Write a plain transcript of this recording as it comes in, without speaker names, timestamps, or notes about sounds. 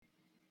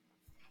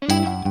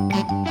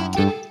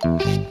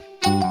I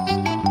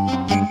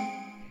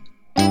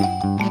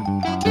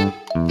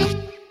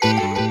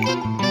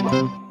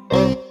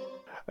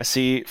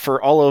see.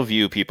 For all of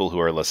you people who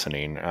are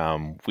listening,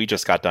 we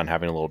just got done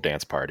having a little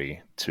dance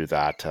party to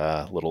that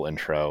little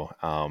intro.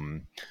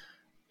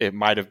 It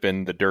might have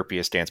been the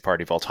derpiest dance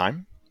party of all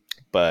time,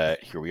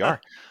 but here we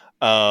are.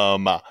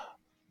 Um,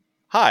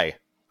 Hi,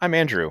 I'm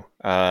Andrew.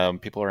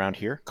 People around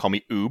here call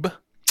me Oob,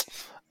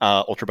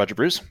 Ultra Budget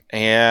Brews,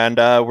 and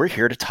we're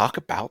here to talk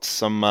about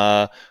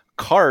some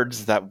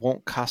cards that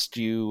won't cost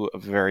you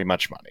very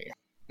much money.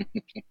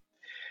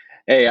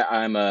 Hey,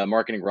 I'm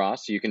Marketing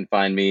Ross. You can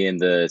find me in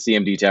the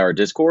CMD Tower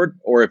Discord,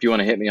 or if you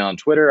want to hit me on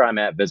Twitter, I'm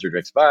at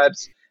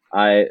VisitRixVibes.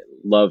 I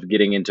love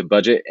getting into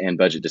budget and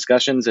budget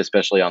discussions,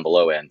 especially on the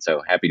low end.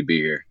 So happy to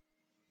be here.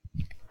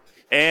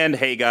 And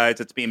hey guys,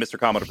 it's me, Mr.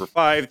 Commodore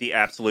 5, the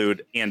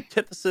absolute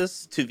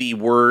antithesis to the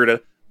word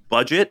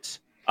budget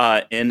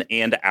in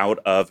and out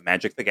of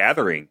Magic the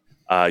Gathering.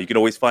 You can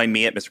always find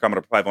me at Mr.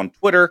 Commodore 5 on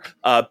Twitter.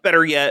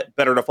 Better yet,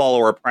 better to follow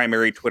our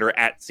primary Twitter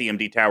at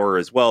CMD Tower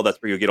as well.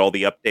 That's where you'll get all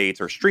the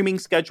updates, our streaming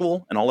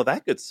schedule, and all of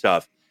that good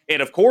stuff.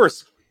 And of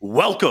course,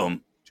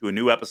 welcome to a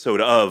new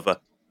episode of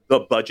The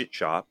Budget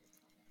Shop,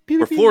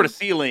 where floor to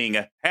ceiling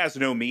has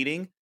no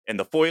meaning, and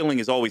the foiling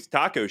is always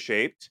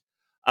taco-shaped.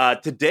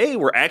 Today,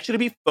 we're actually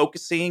going to be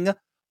focusing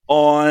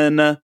on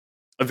a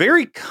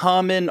very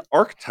common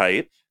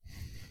archetype,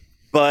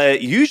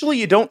 but usually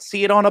you don't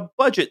see it on a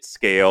budget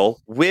scale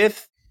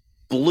with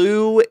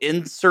blue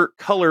insert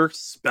color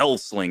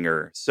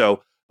Spellslinger.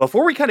 So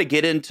before we kind of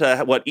get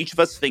into what each of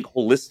us think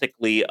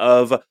holistically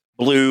of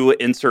blue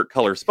insert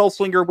color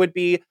Spellslinger would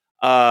be,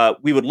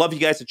 we would love you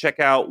guys to check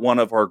out one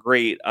of our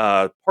great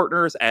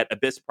partners at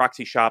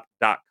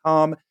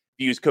abyssproxyshop.com. If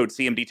you use code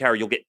CMD Tower,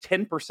 you'll get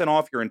 10%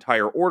 off your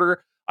entire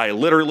order. I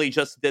literally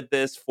just did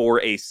this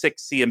for a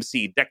 6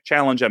 CMC deck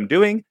challenge I'm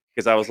doing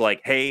because I was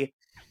like, hey,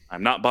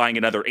 I'm not buying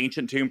another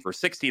Ancient Tomb for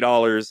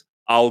 $60.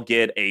 I'll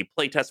get a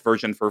playtest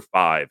version for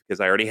 $5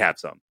 because I already have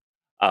some.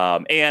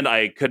 And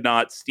I could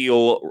not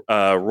steal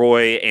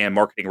Roy and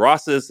Marketing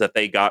Ross's that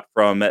they got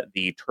from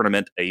the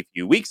tournament a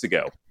few weeks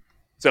ago.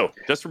 So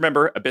just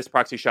remember,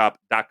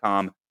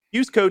 abyssproxyshop.com.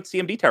 Use code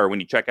CMD Tower when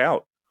you check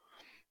out.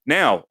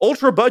 Now,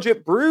 Ultra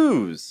Budget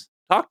Brews.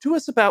 Talk to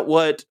us about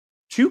what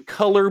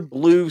two-color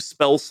blue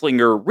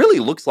Spellslinger really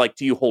looks like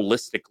to you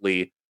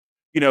holistically.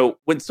 You know,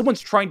 when someone's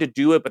trying to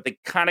do it, but they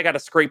kind of got to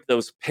scrape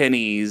those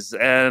pennies.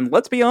 And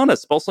let's be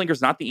honest,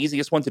 Spellslinger's not the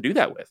easiest one to do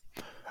that with.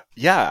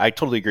 Yeah, I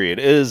totally agree. It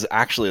is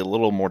actually a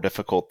little more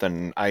difficult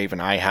than I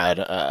had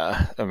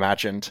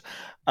imagined.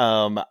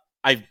 I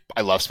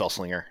love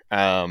Spellslinger.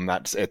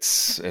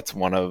 It's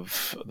one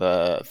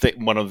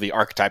of the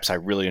archetypes I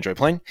really enjoy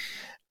playing.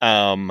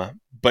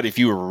 But if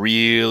you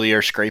really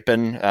are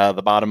scraping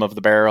the bottom of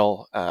the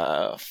barrel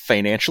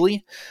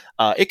financially,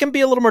 it can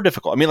be a little more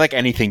difficult. I mean, like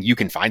anything, you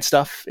can find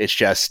stuff. It's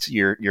just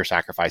you're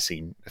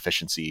sacrificing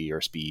efficiency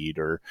or speed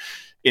or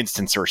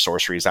instants or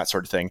sorceries, that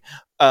sort of thing.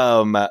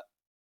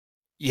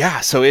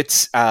 Yeah, so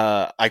it's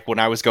like when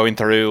I was going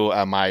through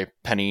my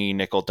penny,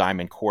 nickel,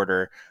 diamond,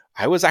 quarter,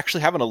 I was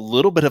actually having a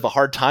little bit of a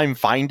hard time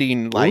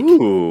finding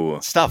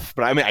stuff,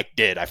 but I mean, I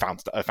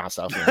found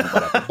stuff,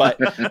 whatever. But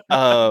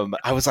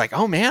I was like,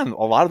 oh man,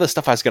 a lot of the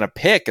stuff I was going to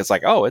pick is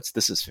like, oh,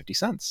 this is 50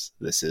 cents.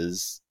 This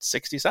is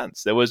 60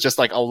 cents. There was just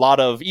like a lot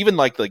of even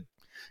like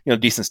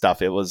decent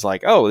stuff. It was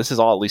like, oh, this is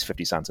all at least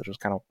 50 cents, which was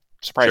kind of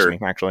surprised me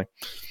actually.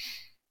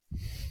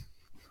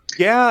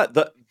 Yeah.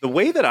 The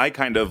way that I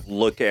kind of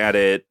look at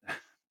it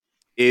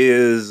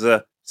is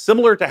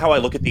similar to how I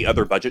look at the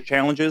other budget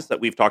challenges that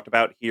we've talked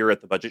about here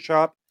at the Budget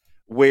Shop,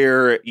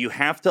 where you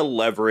have to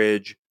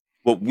leverage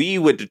what we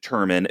would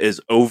determine is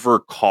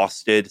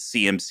overcosted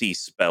CMC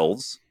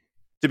spells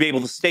to be able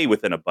to stay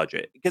within a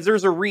budget. Because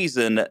there's a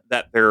reason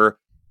that the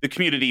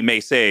community may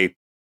say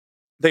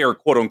they are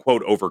quote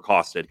unquote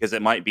overcosted, because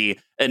it might be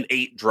an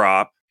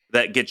 8-drop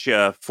that gets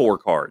you 4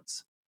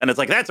 cards. And it's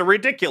like, that's a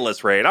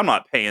ridiculous rate. I'm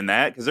not paying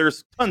that because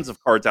there's tons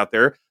of cards out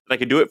there that I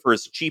can do it for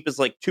as cheap as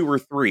like 2 or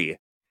 3.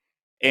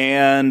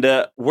 And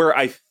where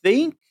I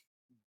think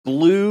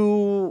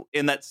blue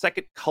in that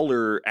second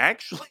color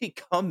actually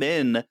come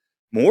in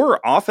more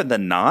often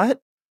than not,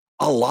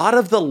 a lot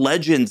of the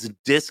legends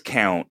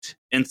discount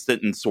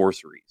instant and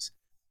sorceries.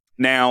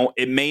 Now,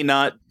 it may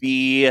not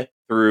be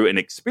through an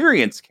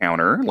experience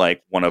counter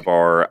like one of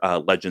our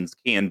legends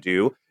can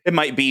do. It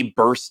might be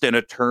burst in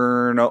a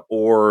turn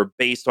or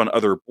based on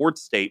other board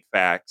state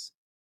facts.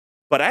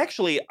 But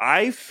actually,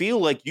 I feel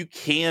like you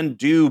can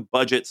do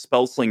budget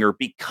Spellslinger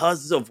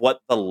because of what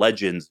the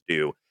legends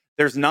do.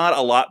 There's not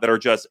a lot that are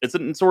just, it's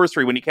in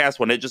sorcery, when you cast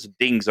one, it just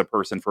dings a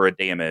person for a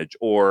damage,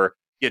 or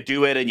you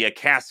do it and you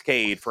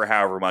cascade for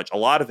however much. A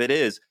lot of it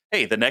is,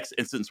 hey, the next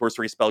instant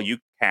sorcery spell you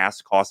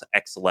cast costs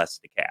X less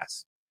to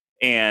cast.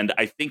 And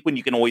I think when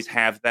you can always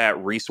have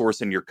that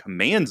resource in your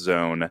command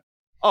zone,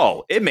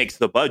 it makes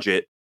the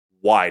budget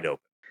wide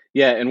open.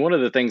 Yeah, and one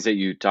of the things that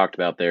you talked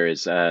about there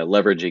is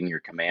leveraging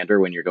your commander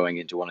when you're going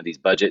into one of these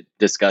budget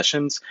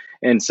discussions.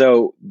 And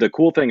so the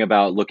cool thing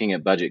about looking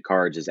at budget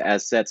cards is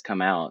as sets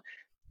come out,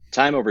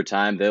 time over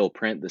time, they'll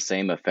print the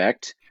same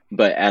effect,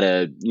 but at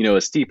a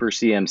steeper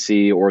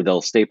CMC, or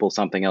they'll staple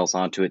something else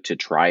onto it to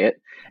try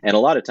it. And a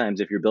lot of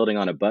times, if you're building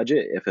on a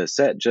budget, if a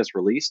set just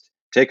released,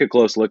 take a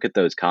close look at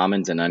those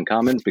commons and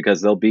uncommons,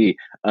 because they'll be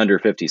under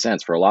 50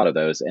 cents for a lot of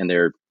those, and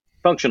they're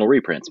functional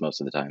reprints most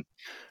of the time.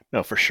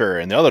 No, for sure.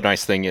 And the other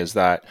nice thing is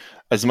that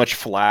as much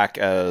flack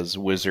as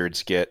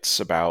Wizards gets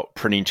about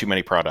printing too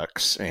many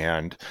products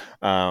and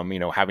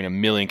having a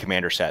million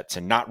commander sets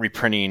and not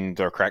reprinting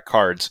their correct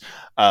cards,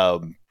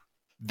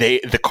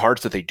 the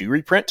cards that they do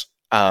reprint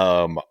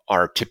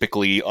are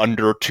typically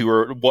under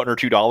 $1 or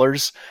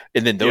 $2,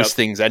 and then those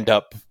things end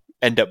up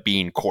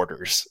being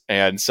quarters.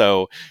 And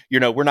so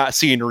we're not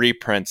seeing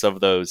reprints of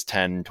those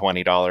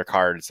 $10-$20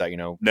 cards that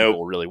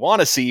people really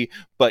want to see,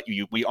 but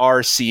we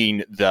are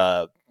seeing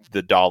the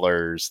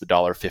dollars, the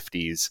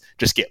 $1.50s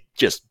just get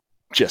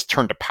just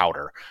turned to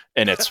powder,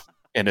 and it's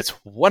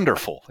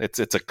wonderful. It's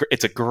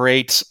a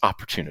great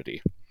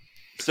opportunity.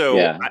 So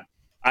yeah.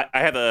 I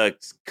have a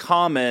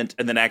comment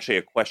and then actually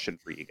a question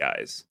for you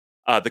guys.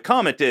 The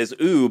comment is,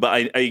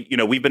 but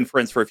we've been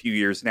friends for a few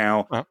years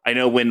now. Uh-huh. I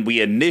know when we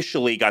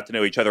initially got to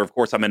know each other, of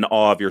course, I'm in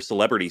awe of your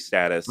celebrity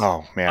status.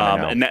 Oh,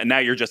 man. And now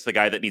you're just the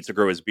guy that needs to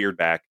grow his beard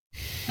back.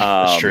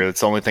 That's true. It's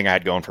the only thing I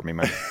had going for me,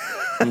 man.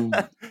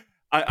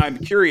 I'm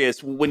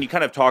curious, when you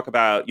kind of talk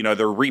about,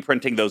 they're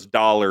reprinting those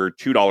 $1,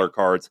 $2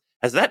 cards,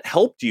 has that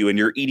helped you in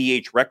your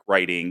EDH rec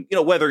writing,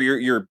 whether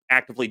you're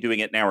actively doing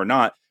it now or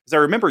not? Because I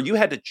remember you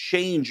had to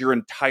change your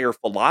entire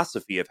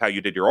philosophy of how you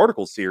did your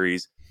article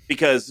series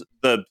because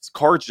the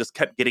cards just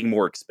kept getting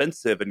more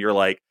expensive, and you're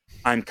like,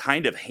 I'm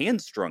kind of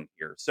hamstrung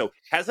here. So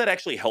has that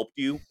actually helped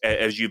you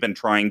as you've been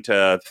trying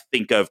to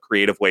think of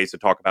creative ways to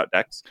talk about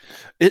decks?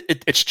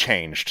 It's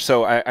changed.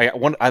 So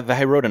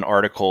I wrote an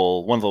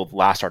article, one of the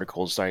last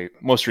articles I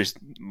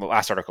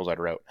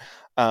wrote.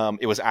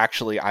 It was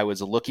actually, I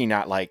was looking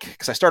at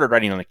because I started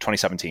writing in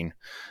 2017,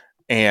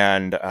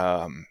 and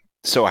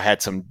so I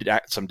had some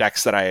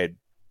decks that I had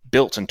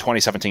built in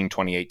 2017,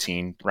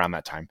 2018, around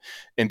that time.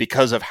 And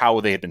because of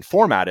how they had been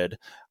formatted,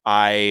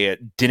 I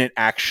didn't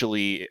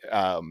actually,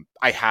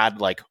 I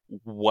had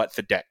what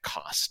the deck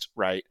cost,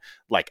 right?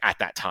 At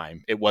that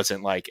time, it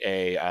wasn't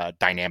a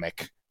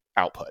dynamic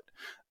output.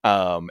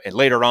 And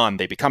later on,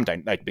 they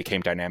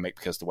became dynamic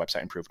because the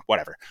website improved,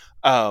 whatever.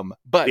 So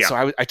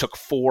I took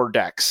 4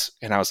 decks,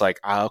 and I was like,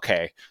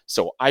 okay,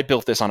 so I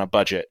built this on a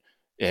budget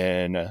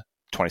in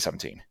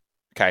 2017.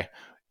 Okay.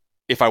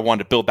 If I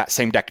wanted to build that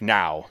same deck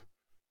now,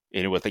 I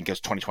think it was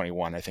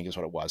 2021, I think is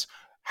what it was.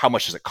 How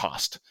much does it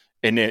cost?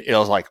 And it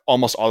was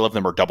almost all of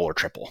them are double or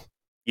triple.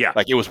 Yeah.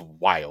 It was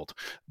wild.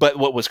 But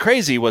what was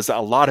crazy was that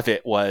a lot of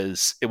it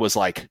was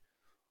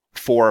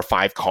 4 or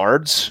 5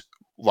 cards,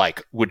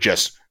 would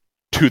just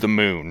to the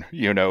moon,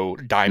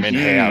 diamond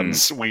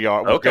hands.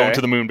 We're going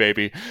to the moon,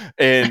 baby.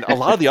 And a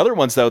lot of the other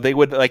ones, though, they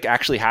would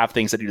actually have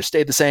things that either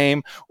stayed the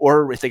same,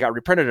 or if they got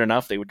reprinted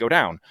enough, they would go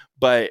down.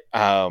 But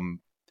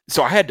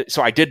so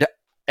I did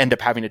end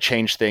up having to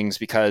change things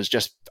because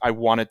I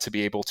wanted to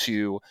be able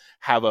to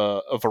have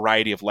a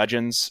variety of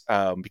legends,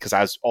 because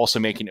I was also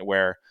making it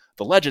where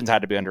the legends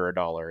had to be under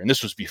 $1, and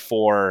this was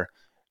before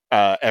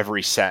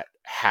every set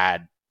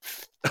had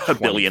a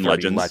billion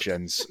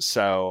legends.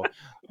 So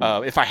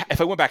if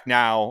I went back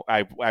now,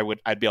 I'd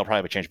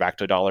probably change back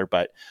to $1,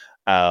 but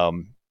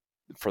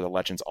for the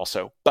legends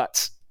also.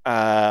 But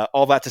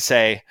all that to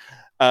say,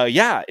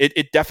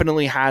 it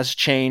definitely has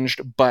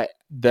changed, but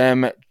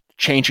them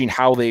changing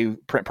how they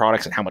print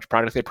products and how much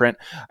product they print,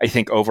 I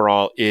think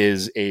overall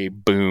is a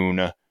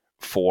boon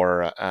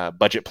for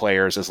budget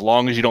players, as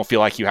long as you don't feel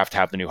like you have to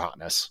have the new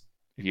hotness.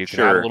 If you can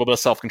have a little bit of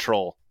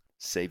self-control,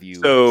 save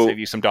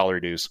you some dollar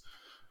dues.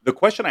 The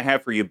question I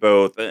have for you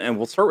both, and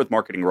we'll start with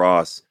Marketing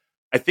Ross.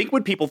 I think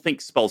when people think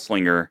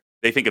Spellslinger,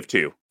 they think of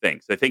 2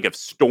 things. They think of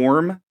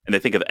Storm and they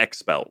think of X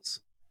spells.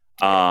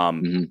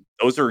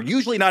 Those are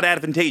usually not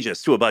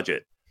advantageous to a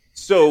budget.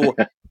 So,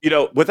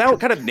 without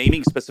kind of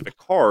naming specific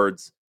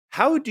cards,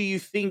 how do you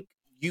think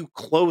you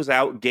close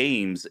out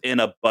games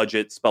in a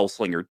budget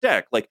Spellslinger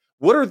deck?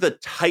 What are the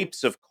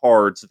types of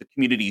cards that the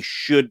community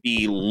should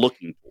be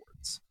looking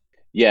towards?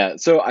 Yeah,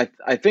 so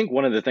I think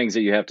one of the things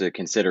that you have to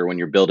consider when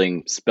you're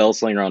building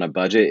Spellslinger on a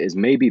budget is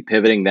maybe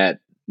pivoting that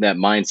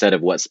mindset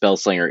of what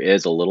Spellslinger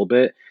is a little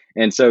bit.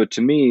 And so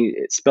to me,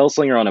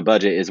 Spellslinger on a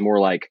budget is more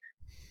like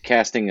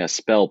casting a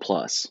spell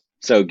plus.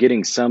 So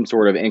getting some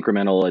sort of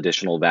incremental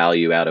additional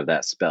value out of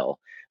that spell.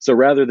 So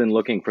rather than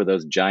looking for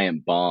those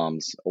giant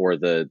bombs or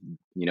the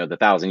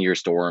 1,000-year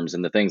storms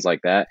and the things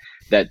like that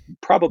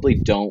probably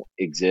don't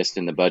exist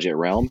in the budget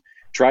realm,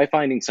 try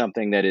finding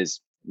something that is,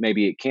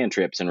 maybe it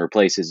cantrips and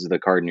replaces the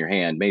card in your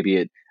hand. Maybe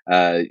it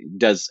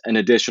does an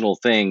additional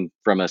thing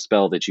from a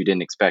spell that you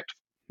didn't expect.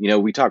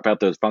 We talk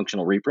about those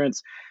functional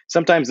reprints.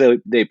 Sometimes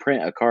they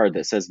print a card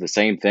that says the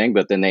same thing,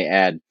 but then they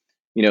add,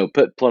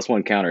 put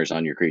 +1 counters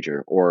on your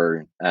creature,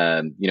 or,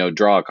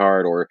 draw a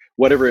card, or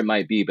whatever it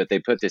might be, but they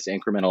put this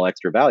incremental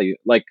extra value.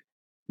 Like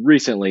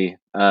recently,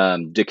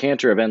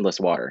 Decanter of Endless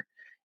Water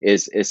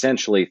is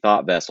essentially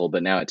Thought Vessel,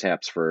 but now it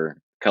taps for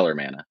color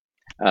mana.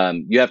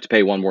 you have to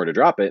pay one more to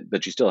drop it,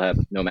 but you still have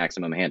no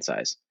maximum hand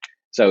size.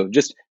 So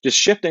just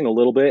shifting a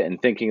little bit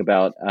and thinking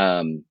about,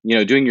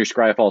 doing your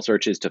Scryfall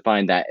searches to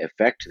find that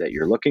effect that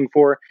you're looking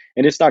for.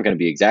 And it's not going to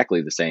be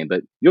exactly the same,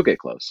 but you'll get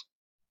close.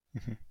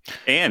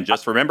 And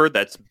just remember,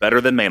 that's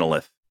better than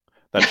Manolith.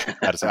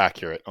 That is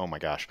accurate. Oh my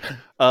gosh.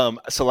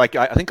 So I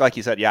think like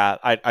you said, yeah,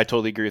 I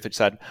totally agree with what you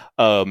said.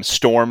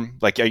 Storm,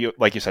 like you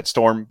said,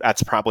 Storm,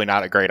 that's probably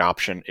not a great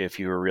option if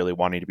you were really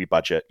wanting to be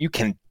budget. You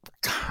can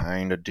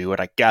kind of do it,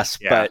 I guess,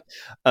 but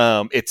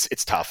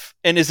it's tough.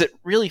 And is it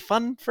really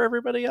fun for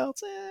everybody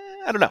else?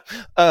 I don't know.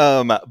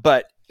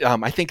 But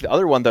I think the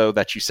other one though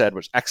that you said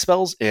was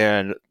X-Spells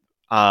and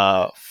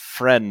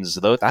Friends,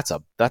 though that's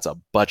a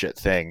budget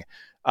thing.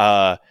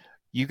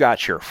 You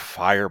got your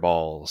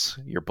fireballs,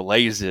 your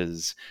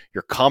blazes,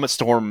 your Comet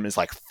Storm is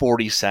like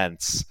 40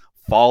 cents.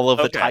 Fall of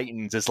the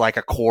Titans is like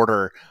a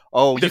quarter.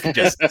 Oh, you can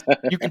just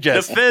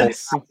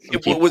defense.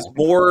 It was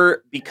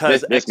more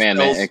because this man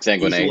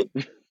exsanguinate.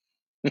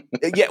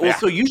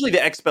 So usually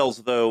the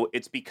X-Spells, though,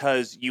 it's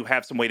because you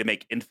have some way to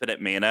make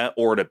infinite mana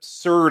or an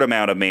absurd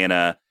amount of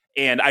mana.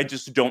 And I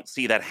just don't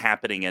see that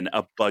happening in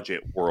a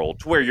budget world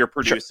to where you're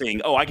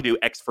producing, I can do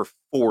X for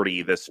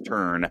 40 this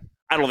turn.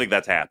 I don't think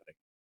that's happening.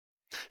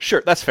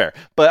 Sure, that's fair.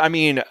 But I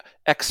mean,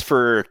 X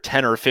for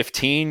 10 or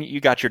 15,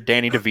 you got your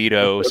Danny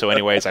DeVito. So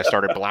anyways, I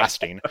started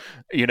blasting.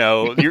 You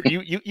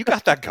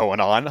got that going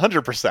on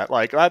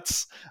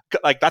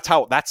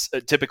 100%. That's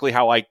typically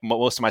how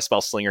most of my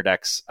Spell Slinger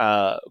decks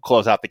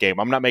close out the game.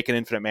 I'm not making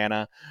infinite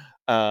mana.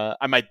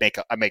 I might make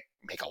a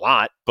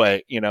lot,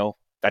 but I'm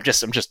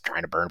just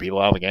trying to burn people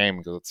out of the game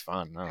because it's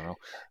fun. I don't know.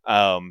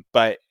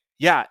 But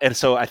yeah, and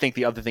so I think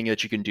the other thing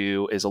that you can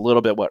do is a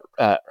little bit what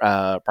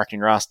Marketing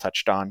Ross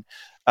touched on.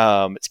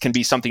 It can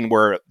be something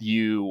where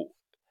an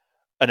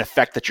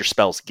effect that your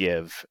spells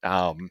give.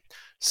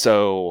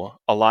 So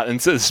a lot,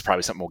 and so this is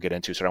probably something we'll get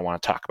into, so I don't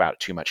want to talk about it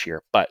too much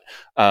here. But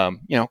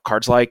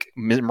cards like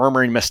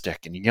Murmuring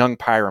Mystic and Young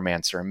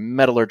Pyromancer and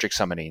Metallurgic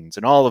Summonings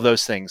and all of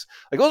those things,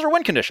 like those are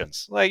win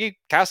conditions. Like you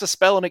cast a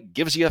spell and it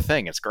gives you a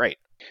thing. It's great.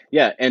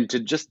 Yeah, and to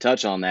just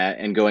touch on that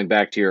and going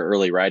back to your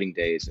early writing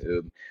days,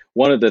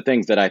 one of the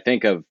things that I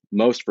think of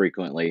most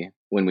frequently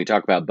when we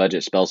talk about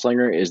budget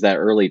Spellslinger is that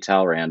early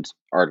Talrand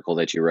article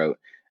that you wrote.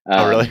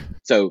 Oh, really?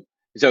 So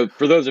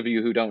for those of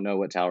you who don't know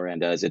what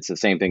Talrand does, it's the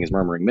same thing as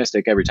Murmuring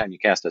Mystic. Every time you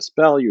cast a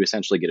spell, you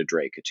essentially get a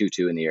Drake, a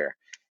 2/2 in the air.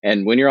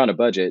 And when you're on a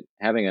budget,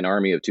 having an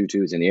army of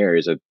 2/2s in the air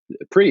is a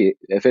pretty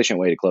efficient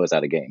way to close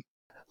out a game.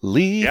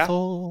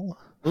 Lethal.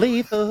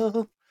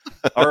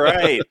 All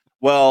right.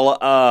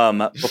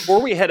 Well,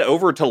 before we head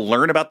over to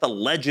learn about the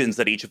legends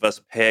that each of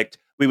us picked,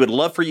 we would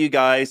love for you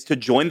guys to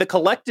join the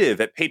collective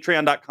at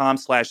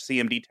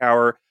patreon.com/CMD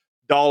Tower.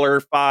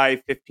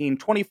 $5, $15,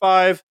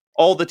 $25.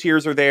 All the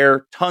tiers are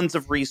there. Tons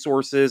of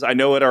resources. I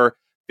know at our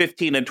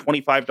 $15 and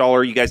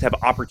 $25, you guys have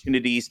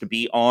opportunities to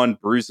be on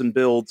Brews and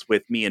Builds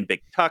with me and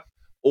Big Tuck,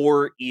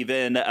 or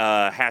even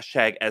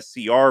hashtag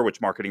SCR,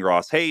 which Marketing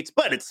Ross hates,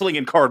 but it's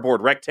slinging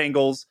cardboard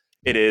rectangles.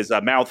 It is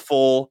a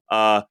mouthful.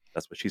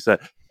 That's what she said.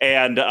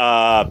 And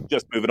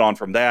just moving on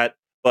from that.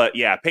 But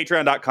yeah,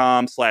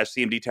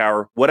 patreon.com/CMD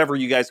Tower. Whatever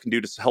you guys can do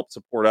to help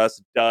support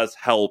us does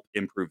help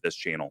improve this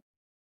channel.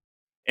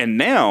 And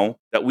now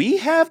that we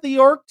have the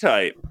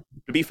archetype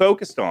to be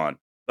focused on,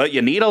 but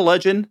you need a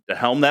legend to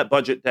helm that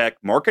budget deck,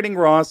 Marketing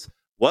Ross,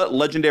 what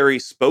legendary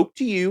spoke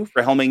to you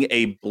for helming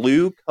a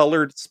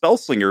blue-colored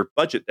Spellslinger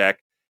budget deck,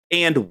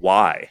 and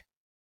why?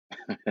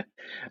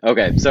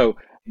 Okay, so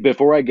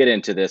before I get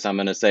into this, I'm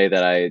going to say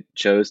that I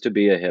chose to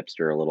be a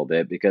hipster a little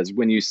bit, because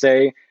when you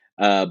say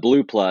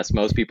blue plus,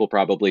 most people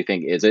probably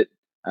think Izzet,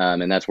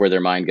 and that's where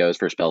their mind goes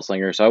for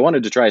Spellslinger. So I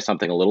wanted to try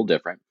something a little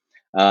different.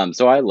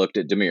 So I looked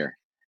at Dimir,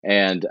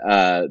 and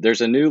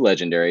there's a new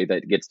legendary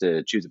that gets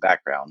to choose a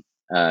background.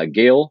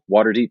 Gale,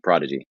 Waterdeep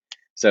Prodigy.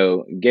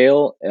 So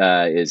Gale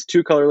is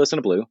 2 colorless and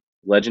a blue,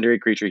 legendary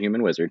creature,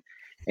 human wizard,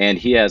 and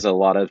he has a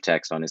lot of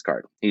text on his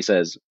card. He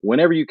says,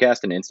 whenever you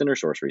cast an instant or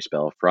sorcery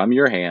spell from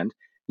your hand,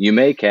 you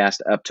may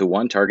cast up to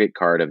 1 target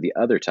card of the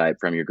other type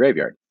from your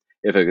graveyard.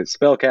 If a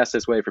spell cast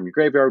this way from your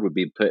graveyard would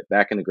be put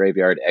back in the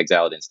graveyard,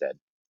 exiled instead.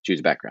 Choose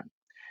a background.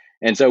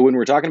 And so when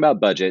we're talking about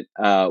budget,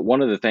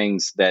 one of the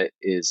things that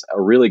is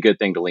a really good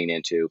thing to lean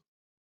into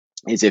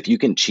is if you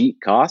can cheat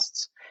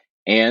costs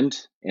and,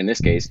 in this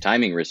case,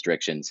 timing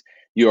restrictions,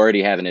 you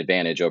already have an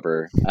advantage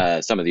over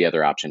some of the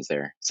other options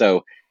there.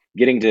 So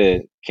getting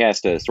to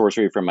cast a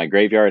sorcery from my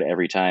graveyard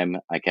every time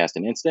I cast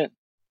an instant,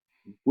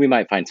 we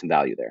might find some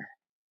value there.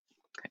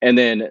 And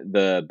then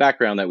the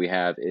background that we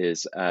have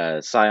is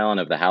Scion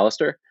of the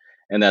Halaster,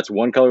 and that's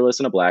 1 colorless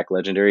and a black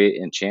legendary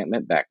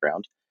enchantment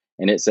background.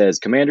 And it says,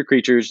 commander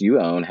creatures you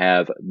own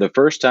have the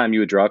first time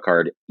you would draw a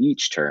card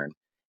each turn.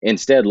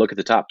 Instead, look at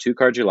the top 2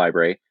 cards of your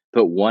library,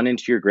 put 1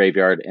 into your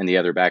graveyard and the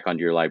other back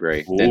onto your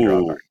library, then draw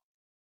a card.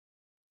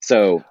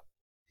 So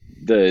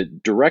the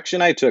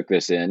direction I took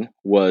this in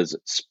was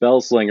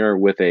Spellslinger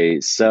with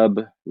a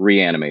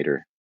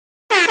sub-reanimator.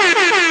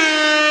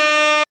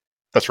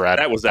 That's rad.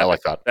 That was I like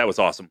that. That was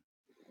awesome.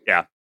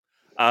 Yeah.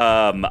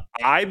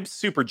 I'm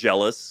super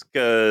jealous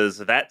because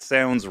that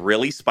sounds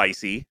really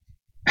spicy.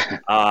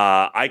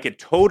 I could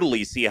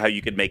totally see how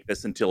you could make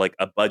this into like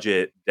a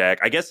budget deck.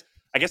 I guess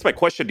my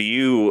question to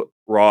you,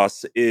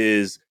 Ross,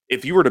 is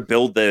if you were to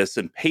build this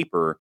in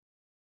paper,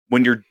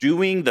 when you're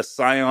doing the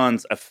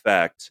Scion's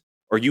effect,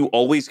 are you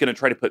always going to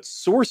try to put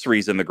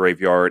sorceries in the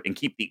graveyard and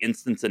keep the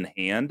instants in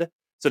hand?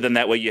 So then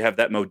that way you have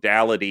that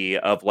modality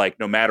of like,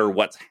 no matter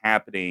what's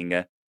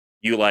happening,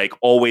 you like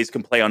always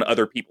can play on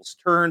other people's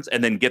turns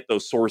and then get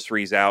those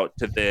sorceries out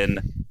to then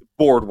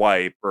board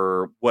wipe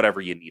or whatever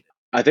you need.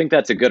 I think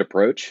that's a good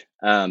approach.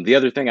 The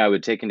other thing I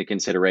would take into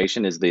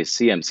consideration is the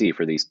CMC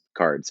for these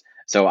cards.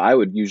 So I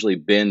would usually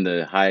bin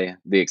the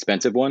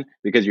expensive one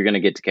because you're going to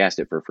get to cast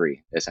it for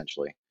free,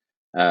 essentially,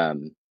 out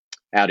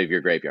of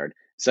your graveyard.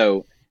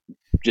 So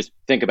just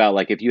think about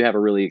like if you have a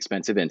really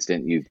expensive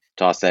instant, you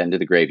toss that into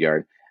the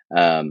graveyard,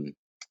 and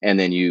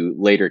then you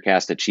later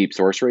cast a cheap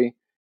sorcery.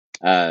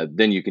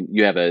 Then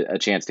you have a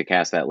chance to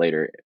cast that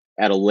later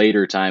at a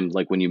later time,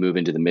 like when you move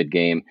into the mid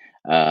game,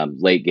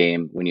 late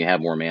game, when you have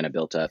more mana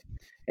built up.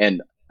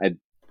 And I'm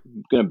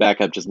going to back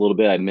up just a little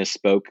bit. I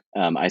misspoke.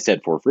 I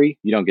said for free.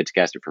 You don't get to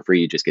cast it for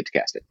free. You just get to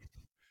cast it.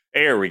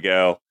 There we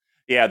go.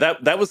 Yeah,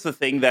 that was the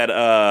thing that,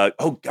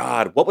 oh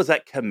God, what was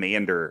that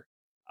commander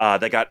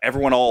that got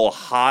everyone all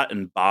hot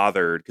and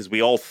bothered because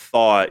we all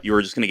thought you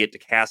were just going to get to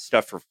cast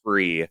stuff for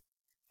free.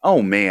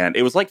 Oh man,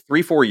 it was like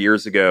 3-4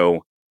 years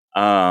ago.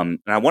 And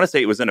I want to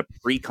say it was in a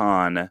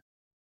pre-con, and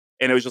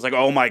it was just like,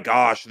 oh my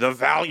gosh, the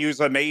value's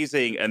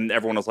amazing. And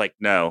everyone was like,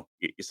 no,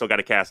 you still got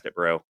to cast it,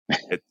 bro.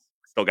 It's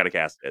still got to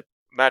cast it.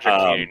 Magic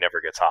community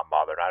never gets hot and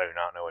bothered. I do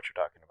not know what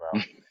you're talking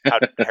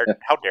about.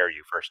 How dare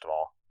you, first of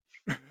all?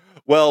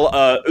 Well,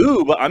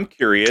 Oob, I'm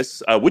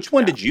curious. Which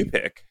one did you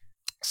pick?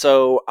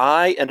 So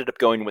I ended up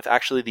going with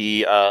actually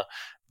the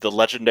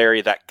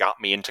legendary that got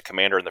me into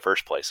Commander in the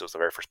first place. It was the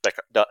very first deck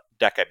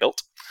I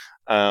built.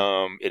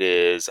 It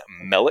is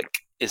Melek.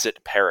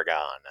 Izzet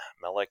Paragon.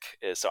 Melek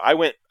is so I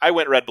went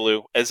red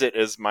blue. Izzet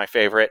is my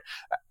favorite.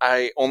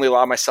 I only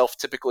allow myself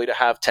typically to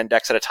have 10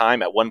 decks at a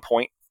time. At one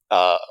point,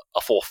 a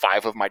full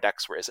 5 of my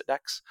decks were Izzet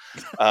decks.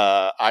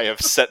 I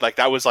have said like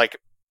that was like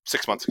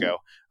 6 months ago.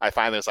 I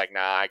finally was like, nah,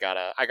 I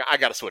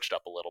gotta switch it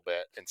up a little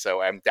bit, and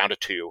so I'm down to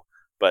 2.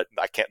 But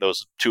I can't.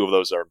 Those 2 of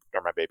those are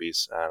my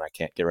babies, and I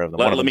can't get rid of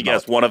them. Let me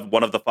guess. One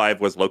of the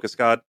 5 was Locust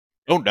God.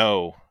 Oh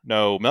no.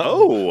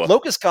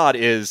 Locust God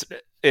is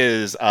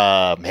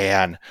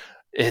man.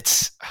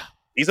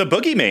 He's a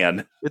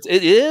boogeyman.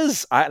 It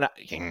is.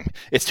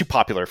 It's too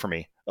popular for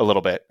me a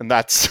little bit, and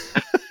that's.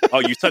 Oh,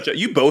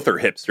 you both are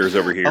hipsters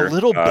over here. A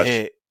little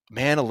bit,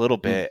 man, a little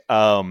bit.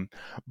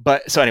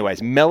 But so,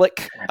 anyways,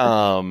 Melek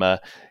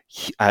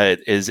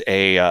is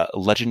a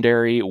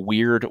legendary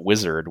weird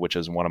wizard, which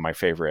is one of my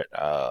favorite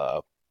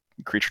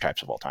creature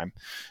types of all time.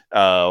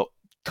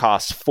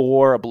 Costs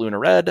 4, a blue and a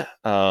red.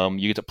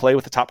 You get to play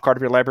with the top card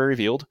of your library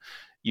revealed.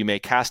 You may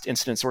cast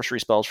instant and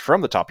sorcery spells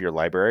from the top of your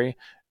library.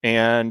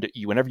 And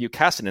whenever you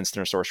cast an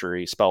instant or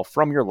sorcery spell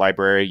from your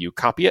library, you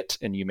copy it,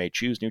 and you may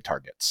choose new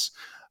targets.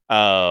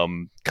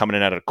 Coming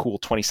in at a cool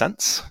 20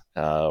 cents.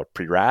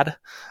 Pretty rad.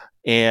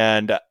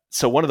 And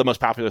so one of the most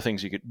popular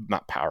things you could,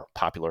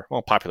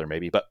 popular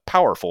maybe, but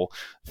powerful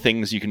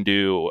things you can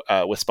do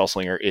with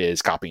Spellslinger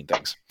is copying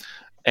things.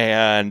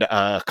 And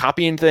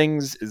copying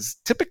things is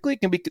typically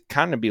can be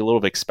a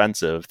little bit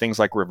expensive. Things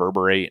like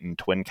Reverberate and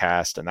Twin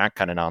Cast and that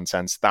kind of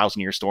nonsense.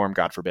 1,000-Year Storm,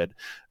 God forbid.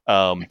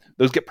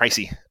 Those get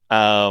pricey.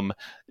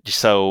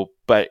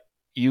 But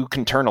you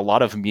can turn a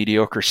lot of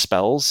mediocre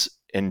spells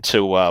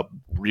into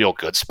real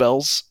good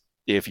spells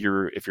if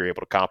you're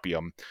able to copy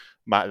them.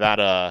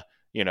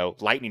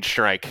 Lightning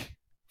Strike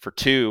for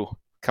 2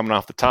 coming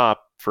off the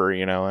top for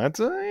that's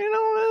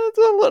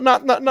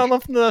not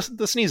nothing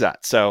to sneeze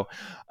at. So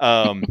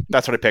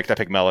that's what I picked. I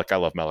picked Melek. I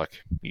love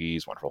Melek.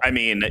 He's wonderful. I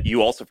mean,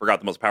 you also forgot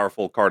the most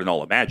powerful card in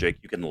all of Magic.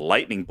 You can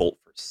Lightning Bolt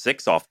for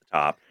 6 off the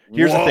top.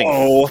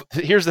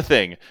 Here's the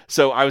thing.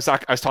 So I was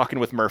talking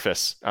with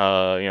Murphys,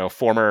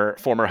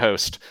 former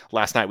host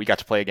last night. We got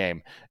to play a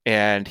game,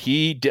 and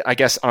he did, I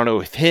guess I don't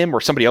know if him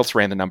or somebody else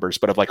ran the numbers,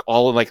 but of like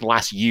all of like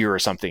last year or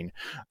something.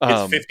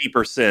 It's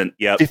 50%.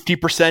 Yeah,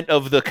 50%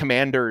 of the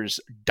commanders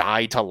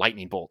die to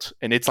Lightning Bolt,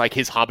 and it's like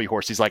his hobby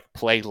horse. He's like,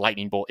 play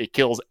Lightning Bolt. It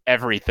kills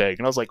everything.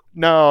 And I was like,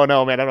 no,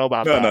 man, I don't know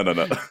about that.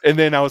 No. And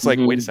then I was like,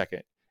 wait a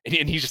second.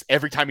 And he just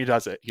every time he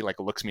does it, he like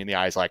looks me in the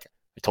eyes like,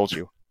 I told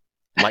you.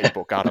 Lightning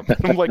Bolt got him.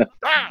 I'm like,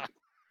 ah!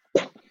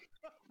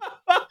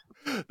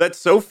 That's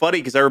so funny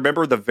because I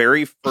remember the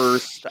very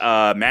first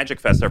Magic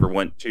Fest I ever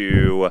went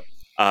to,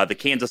 the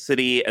Kansas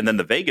City and then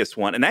the Vegas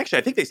one. And actually,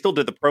 I think they still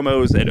did the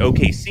promos at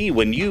OKC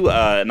when you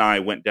and I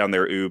went down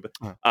there, Oob.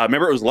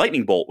 Remember, it was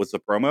Lightning Bolt was the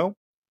promo.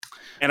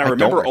 And I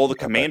remember all the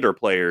Commander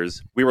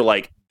players, we were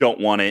like, don't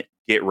want it,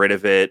 get rid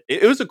of it.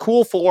 It was a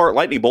cool full-art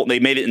Lightning Bolt, and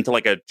they made it into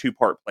like a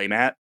 2-part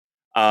playmat.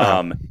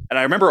 And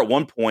I remember at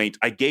one point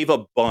I gave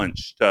a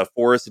bunch to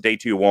Forrest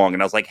Day2 Wong,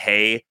 and I was like,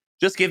 hey,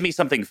 just give me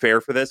something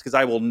fair for this because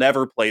I will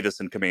never play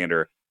this in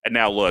Commander. And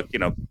now look,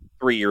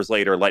 3 years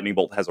later, Lightning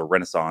Bolt has a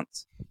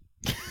renaissance.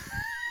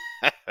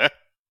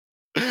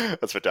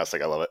 That's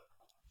fantastic. I love it.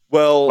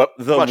 Well, What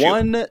about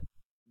you?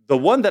 the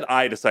one that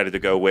I decided to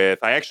go with,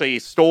 I actually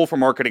stole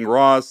from Marketing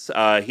Ross.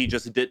 He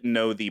just didn't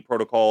know the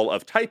protocol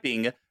of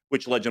typing,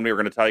 which legend we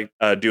were going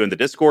to do in the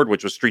Discord,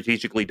 which was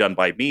strategically done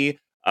by me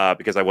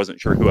because I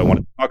wasn't sure who I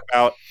wanted to talk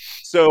about.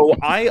 So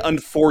I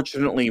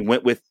unfortunately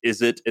went with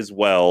Izzet as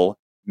well,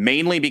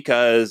 mainly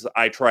because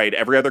I tried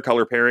every other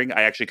color pairing.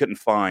 I actually couldn't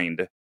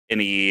find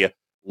any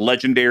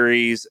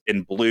legendaries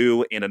in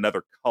blue and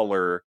another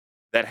color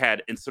that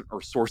had instant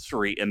or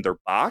sorcery in their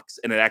box,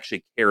 and it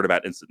actually cared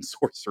about instant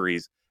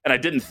sorceries. And I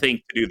didn't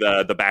think to do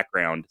the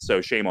background,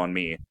 so shame on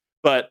me.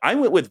 But I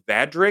went with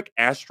Vadrik,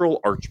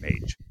 Astral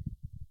Archmage.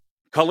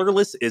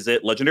 Colorless Izzet,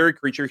 legendary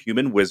creature,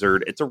 human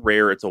wizard. It's a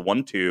rare, it's a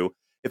 1/2.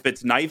 If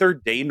it's neither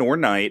day nor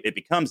night, it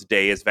becomes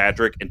day as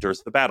Vadrik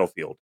enters the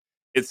battlefield.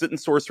 Instant and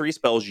sorcery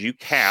spells you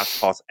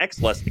cast cost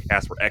X less to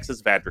cast, where X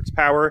is Vadrik's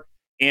power.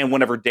 And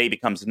whenever day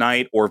becomes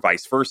night, or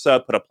vice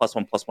versa, put a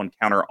 +1/+1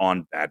 counter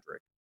on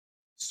Vadrik.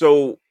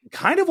 So,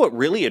 kind of what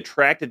really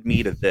attracted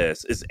me to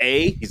this is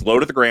he's low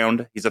to the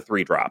ground. He's a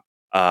 3-drop.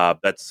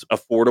 That's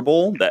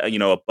affordable. That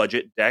a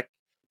budget deck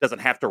doesn't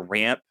have to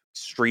ramp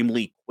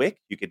extremely quick.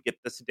 You could get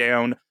this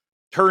down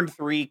turn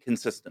 3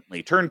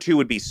 consistently. Turn 2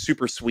 would be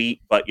super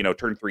sweet, but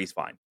turn 3 is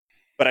fine.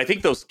 But I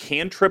think those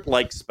cantrip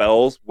like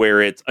spells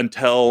where it's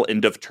until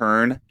end of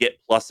turn, get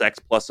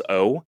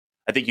 +X+O.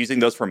 I think using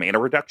those for mana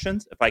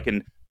reductions, if I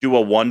can do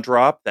a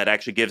 1-drop that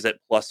actually gives it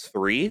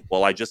 +3,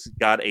 well, I just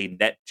got a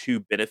net 2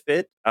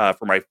 benefit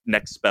for my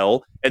next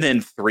spell, and then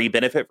 3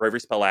 benefit for every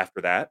spell after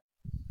that.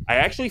 I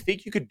actually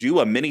think you could do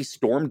a mini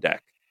Storm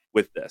deck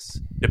with this,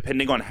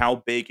 depending on how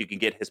big you can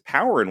get his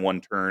power in one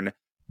turn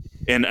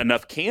and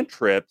enough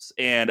cantrips,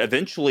 and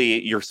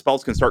eventually your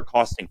spells can start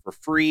costing for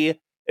free.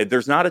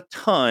 There's not a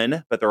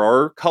ton, but there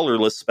are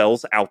colorless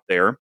spells out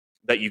there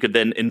that you could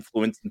then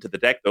influence into the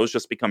deck. Those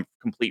just become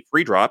complete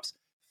free drops.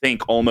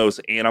 Think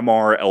almost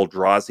Animar,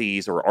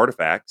 Eldrazi's, or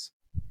artifacts.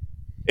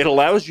 It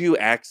allows you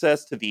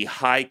access to the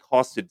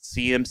high-costed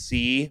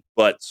CMC,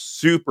 but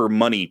super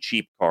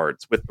money-cheap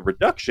cards with the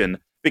reduction,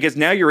 because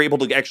now you're able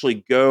to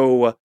actually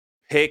go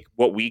pick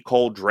what we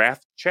call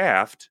draft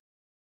chaff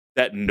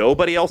that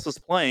nobody else is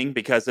playing,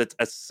 because it's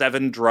a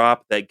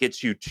 7-drop that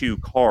gets you 2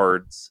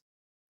 cards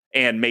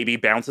and maybe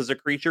bounces a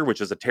creature,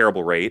 which is a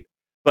terrible rate.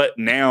 But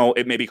now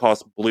it maybe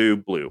costs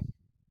blue.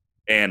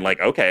 And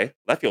okay,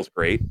 that feels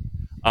great.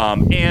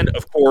 And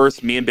of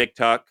course, me and Big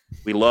Tuck,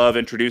 we love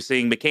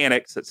introducing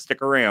mechanics that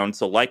stick around.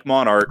 So like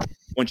Monarch,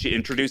 once you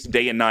introduce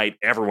day and night,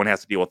 everyone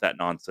has to deal with that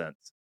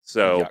nonsense.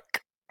 So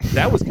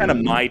that was kind of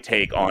my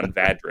take on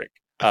Vadrik.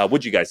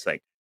 What'd you guys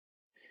think?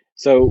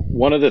 So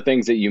one of the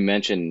things that you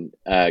mentioned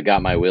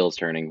got my wheels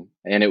turning,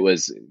 and it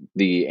was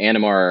the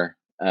Animar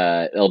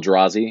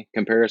Eldrazi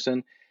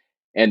comparison.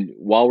 And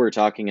while we're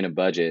talking in a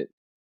budget,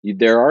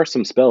 there are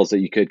some spells that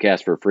you could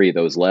cast for free,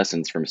 those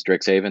lessons from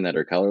Strixhaven that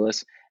are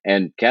colorless.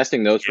 And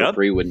casting those for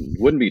free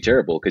wouldn't be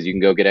terrible, because you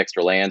can go get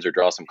extra lands or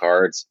draw some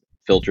cards,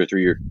 filter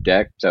through your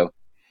deck. So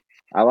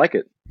I like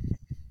it.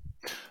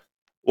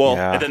 Well,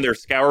 and then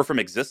there's Scour from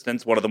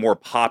Existence, one of the more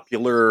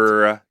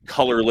popular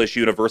colorless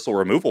universal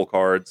removal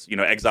cards.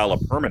 Exile a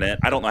permanent.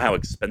 I don't know how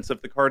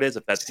expensive the card is,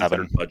 if that's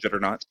considered budget or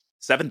not.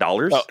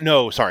 $7? Oh,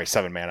 no, sorry,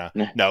 7 mana.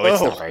 No,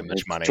 it's not very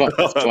much money.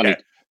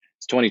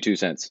 It's 22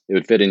 cents. It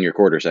would fit in your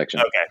quarter section.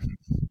 Okay.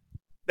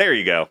 There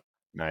you go.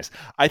 Nice.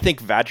 I think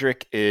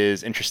Vadrik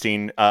is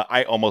interesting.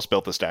 I almost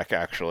built this deck,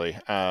 actually.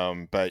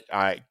 But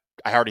I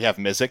already have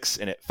Mizzix,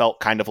 and it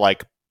felt kind of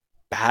like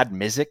bad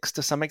Mizzix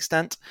to some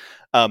extent.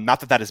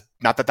 Not that that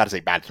is a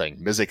bad thing.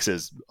 Mizzix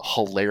is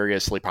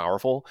hilariously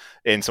powerful,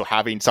 and so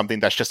having something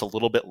that's just a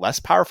little bit less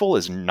powerful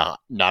is not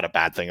a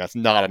bad thing. That's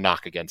not a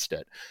knock against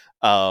it.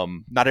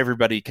 Not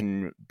everybody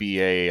can be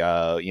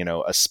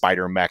a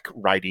spider mech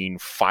riding,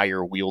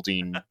 fire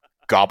wielding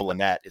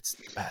goblinette. It's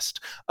the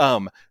best.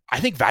 I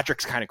think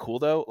Vadrik's kind of cool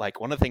though.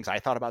 Like, one of the things I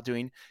thought about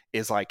doing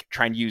is like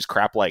trying to use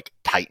crap like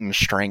Titan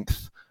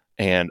Strength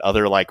and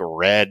other like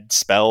red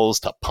spells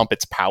to pump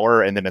its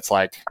power, and then it's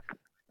like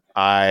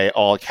I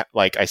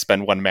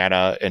spend 1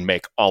 mana and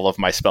make all of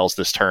my spells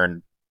this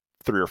turn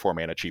 3 or 4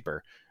 mana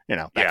cheaper.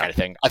 That kind of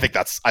thing. I think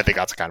that's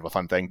kind of a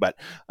fun thing, but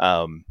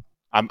I'll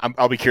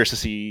be curious to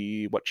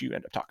see what you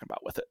end up talking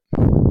about with it.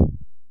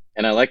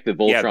 And I like the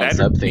Voltron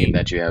sub theme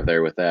that you have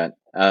there with that.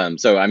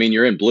 So I mean,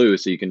 you're in blue,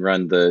 so you can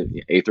run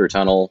the Aether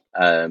Tunnel,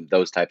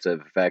 those types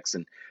of effects,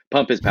 and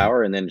pump his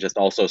power, and then just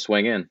also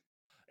swing in.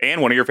 And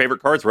one of your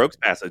favorite cards, Rogue's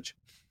Passage.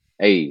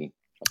 Hey,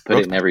 put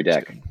it in every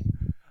deck.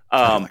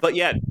 But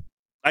yeah,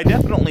 I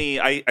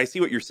definitely I see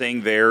what you're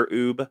saying there,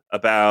 Oob,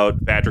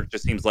 about Vadrik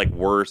just seems like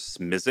worse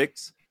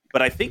Mizzix.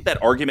 But I think that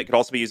argument could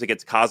also be used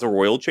against Kaza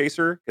Royal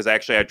Chaser, because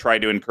actually I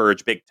tried to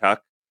encourage Big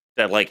Tuck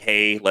that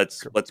hey,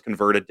 let's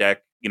convert a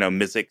deck,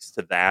 Mizzix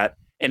to that.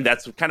 And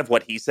that's kind of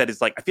what he said,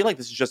 is I feel like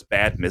this is just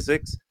bad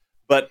Mizzix.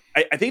 But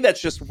I think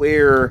that's just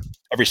where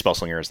every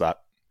spellslinger is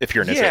that. If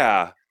you're an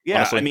yeah,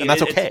 honestly. I mean, and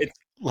that's okay.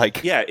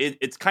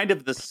 It's kind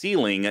of the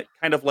ceiling,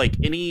 kind of like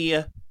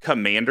any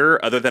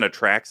commander other than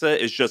Atraxa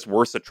is just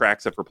worse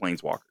Atraxa for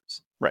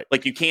Planeswalkers. Right.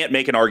 Like you can't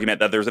make an argument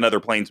that there's another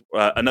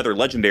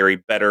legendary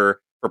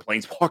better for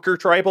Planeswalker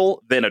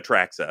tribal than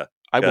Atraxa.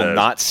 I will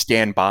not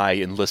stand by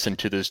and listen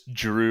to this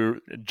Jeru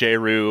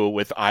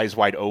with eyes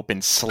wide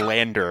open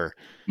slander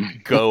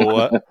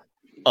go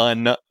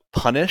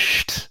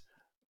unpunished.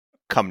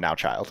 Come now,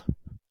 child.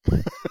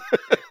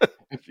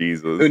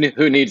 Jesus.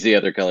 Who needs the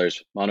other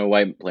colors? Mono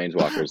white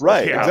Planeswalkers.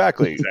 Right, Yeah,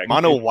 exactly.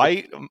 Mono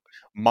white,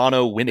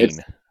 mono winning.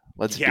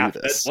 Let's Yeah,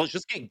 do this. let's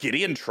just get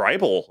Gideon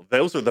tribal.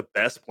 Those are the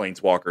best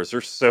Planeswalkers.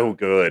 They're so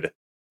good.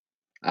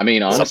 I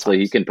mean, honestly,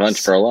 he can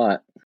punch for a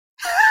lot.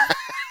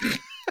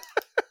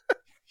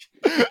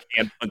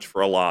 And punch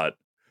for a lot.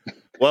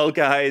 Well,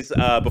 guys,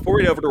 before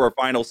we get over to our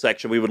final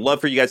section, we would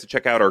love for you guys to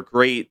check out our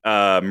great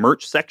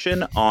merch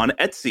section on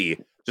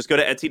Etsy. Just go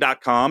to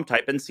Etsy.com,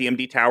 type in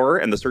CMD Tower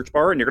in the search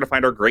bar, and you're going to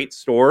find our great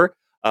store.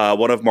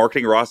 One of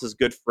Marketing Ross's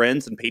good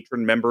friends and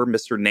patron member,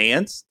 Mr.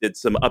 Nance, did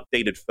some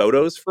updated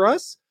photos for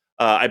us.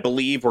 I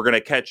believe we're going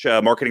to catch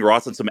Marketing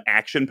Ross in some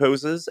action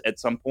poses at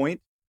some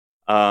point.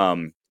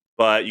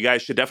 But you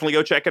guys should definitely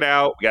go check it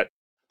out.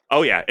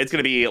 It's going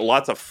to be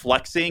lots of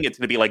flexing. It's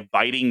going to be like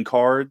biting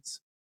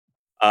cards.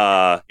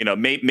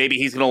 Maybe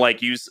he's going to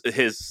like use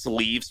his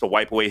sleeves to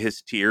wipe away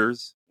his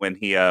tears when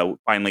he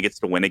finally gets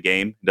to win a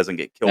game and doesn't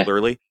get killed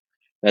early.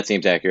 That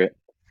seems accurate.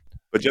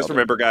 But just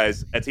remember,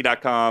 guys,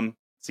 Etsy.com,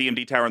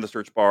 CMD Tower in the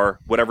search bar,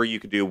 whatever you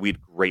could do,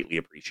 we'd greatly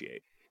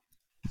appreciate.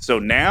 So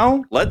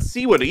now let's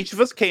see what each of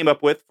us came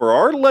up with for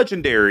our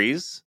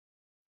legendaries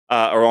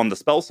or on the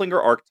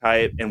Spellslinger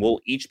archetype, and we'll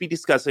each be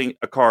discussing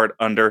a card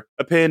under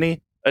a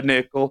penny, a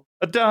nickel,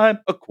 a dime,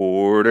 a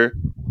quarter.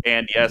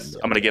 And yes,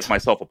 I'm going to give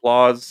myself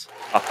applause.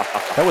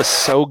 That was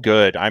so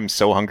good. I'm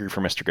so hungry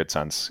for Mr. Good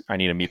Sense. I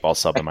need a meatball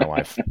sub in my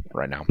life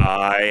right now.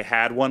 I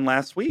had one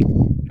last week.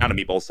 Not a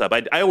meatball sub.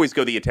 I always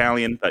go the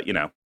Italian, but you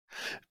know.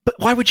 But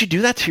why would you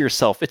do that to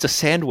yourself? It's a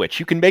sandwich.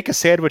 You can make a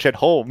sandwich at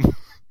home.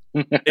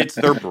 It's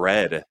their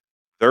bread.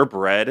 Their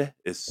bread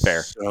is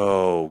fair.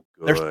 So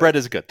good. Their bread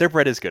is good. Their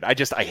bread is good.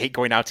 I hate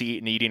going out to eat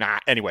and eating.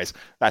 Anyways,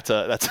 that's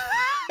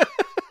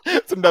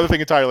it's another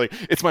thing entirely.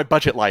 It's my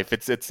budget life.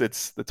 It's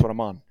what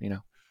I'm on, you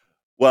know.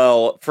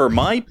 Well, for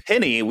my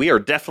penny, we are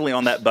definitely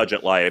on that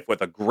budget life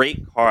with a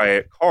great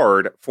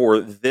card for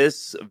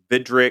this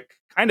Vidric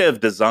kind of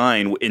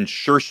design in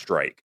Sure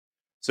Strike.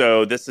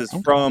 So this is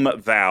from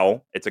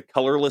Vow. It's a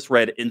colorless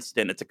red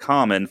instant. It's a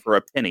common for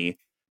a penny.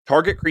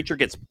 Target creature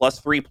gets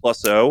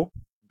 +3/+0.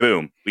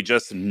 Boom. We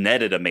just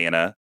netted a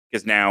mana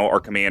because now our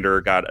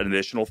commander got an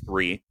additional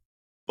 3.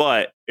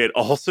 But it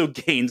also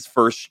gains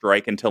first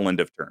strike until end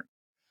of turn.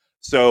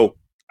 So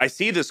I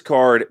see this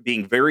card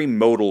being very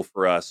modal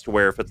for us to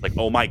where if it's like,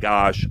 oh my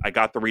gosh, I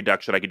got the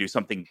reduction, I could do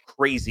something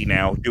crazy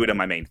now, do it in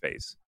my main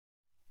phase.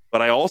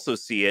 But I also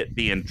see it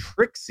being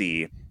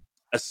tricksy,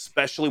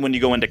 especially when you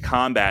go into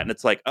combat and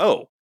it's like,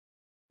 oh,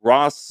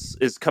 Ross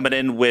is coming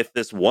in with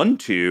this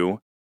 1/2.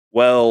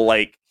 Well,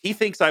 like, he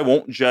thinks I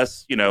won't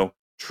just,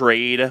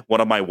 trade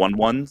one of my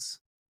 1/1s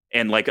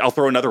and like I'll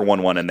throw another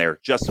 1/1 in there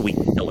just so we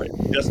can kill it,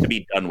 just to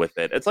be done with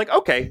it. It's like,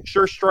 okay,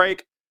 Sure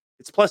Strike.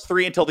 It's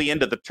 +3 until the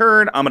end of the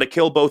turn. I'm going to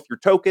kill both your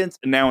tokens.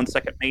 And now in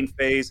second main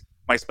phase,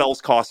 my spells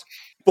cost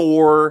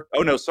 4.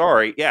 Oh, no,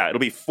 sorry. Yeah, it'll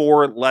be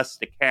 4 less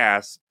to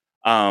cast.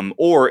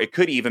 Or it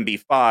could even be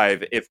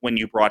 5 if when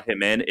you brought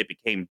him in, it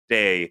became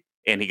day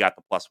and he got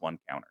the +1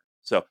 counter.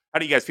 So how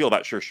do you guys feel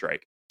about Sure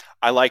Strike?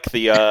 I like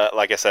the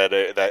like I said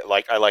I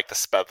like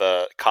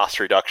the cost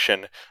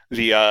reduction.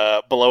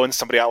 The blowing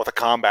somebody out with a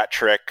combat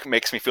trick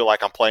makes me feel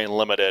like I'm playing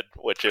limited,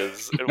 which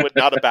is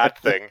not a bad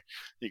thing.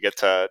 You get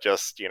to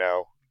just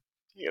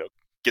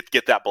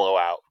get that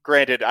blowout.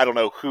 Granted, I don't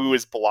know who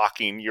is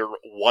blocking your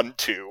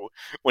 1/2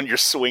 when you're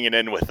swinging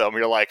in with them.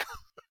 You're like,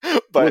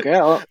 but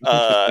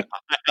I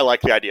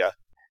like the idea.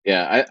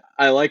 Yeah,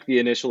 I like the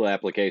initial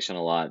application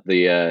a lot.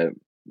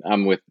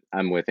 I'm with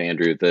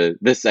Andrew.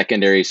 The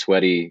secondary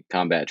sweaty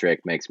combat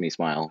trick makes me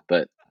smile,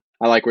 but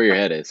I like where your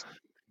head is.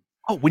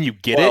 Oh, when you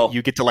get it,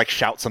 you get to like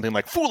shout something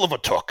like "fool of a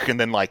took" and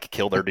then like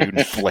kill their dude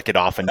and flick it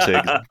off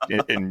into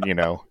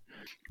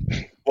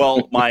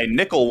Well, my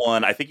nickel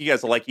one, I think you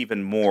guys will like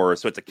even more.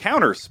 So it's a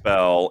counter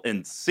spell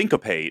in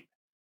Syncopate,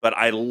 but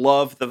I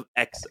love the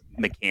X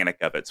mechanic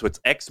of it. So it's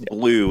X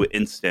blue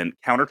instant,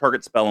 counter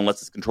target spell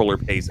unless its controller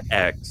pays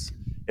X.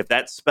 If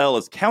that spell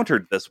is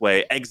countered this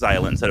way,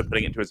 exile it instead of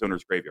putting it into its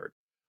owner's graveyard.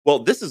 Well,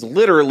 this is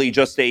literally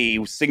just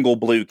a single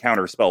blue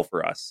counter spell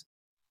for us.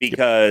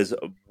 Because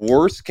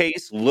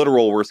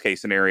literal worst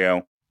case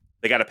scenario,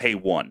 they got to pay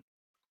 1.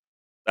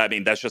 I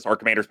mean, that's just our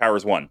commander's power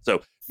is 1.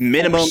 So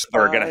minimum,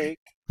 they're gonna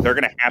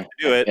have to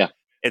do it. Yeah.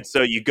 And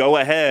so you go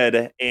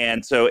ahead,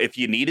 and so if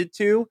you needed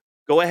to,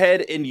 go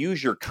ahead and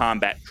use your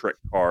combat trick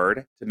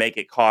card to make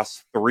it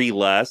cost 3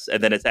 less,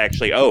 and then it's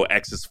actually,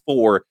 X is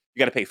 4. You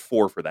got to pay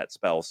 4 for that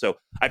spell. So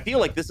I feel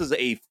like this is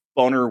a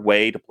funner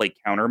way to play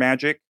counter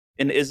magic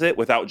in Izzet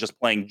without just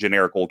playing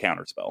generic old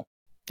counter spell.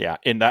 Yeah,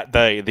 in that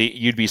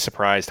you'd be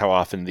surprised how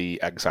often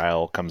the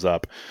exile comes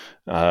up.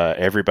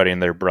 Everybody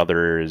and their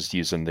brother is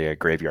using the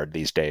graveyard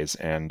these days,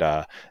 and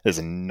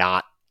is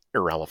not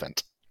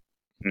irrelevant.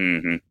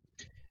 Mm-hmm.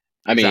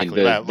 I mean,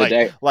 Exactly. the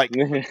deck, Like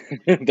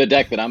the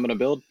deck that I'm going to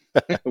build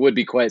would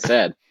be quite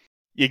sad.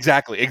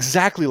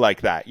 exactly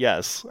like that.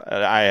 Yes,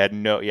 I had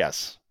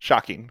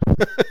shocking.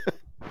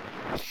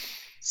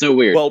 So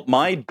weird. Well,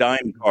 my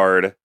dime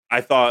card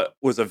I thought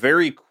was a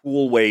very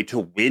cool way to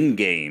win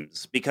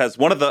games, because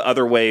one of the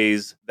other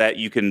ways that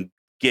you can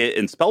get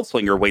in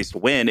Spellslinger ways to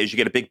win is you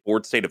get a big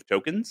board state of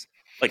tokens.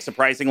 Like,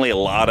 surprisingly, a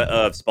lot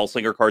of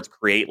Spellslinger cards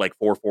create like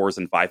 4/4s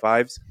and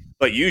 5/5s,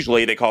 but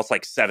usually they cost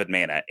like 7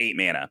 mana, 8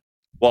 mana.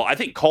 Well, I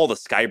think Call the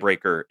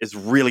Skybreaker is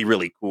really,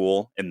 really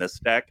cool in this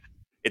deck.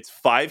 It's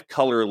 5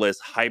 colorless,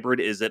 hybrid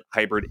is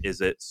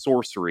it,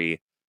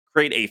 sorcery.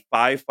 Create a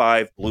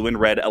 5/5 blue and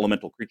red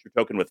elemental creature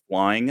token with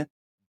flying,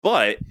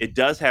 but it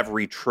does have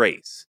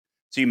retrace.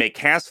 So you may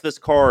cast this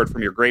card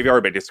from your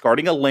graveyard by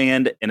discarding a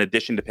land in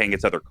addition to paying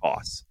its other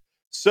costs.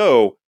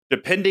 So,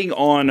 depending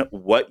on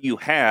what you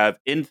have,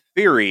 in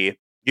theory,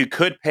 you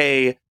could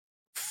pay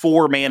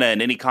 4 mana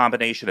in any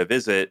combination of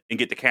Visit and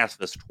get to cast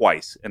this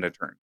twice in a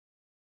turn.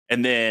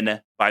 And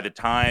then by the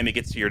time it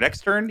gets to your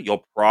next turn,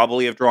 you'll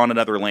probably have drawn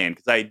another land.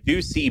 Because I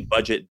do see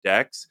budget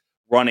decks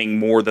running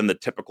more than the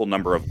typical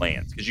number of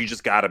lands, because you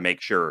just got to make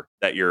sure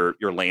that your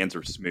lands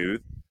are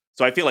smooth.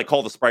 So I feel like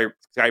Call the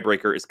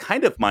Skybreaker is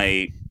kind of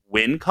my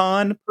win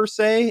con, per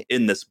se,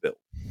 in this build.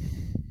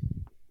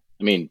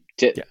 I mean,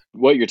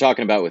 what you're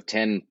talking about with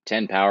 10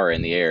 power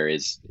in the air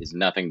is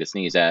nothing to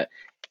sneeze at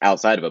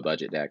outside of a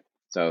budget deck.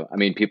 So, I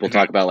mean, people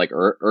talk about like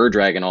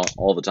Dragon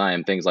all the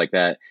time, things like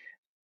that.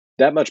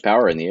 That much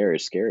power in the air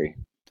is scary.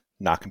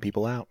 Knocking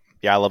people out.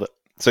 Yeah, I love it.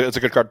 So it's a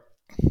good card.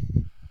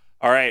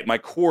 All right, my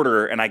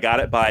quarter, and I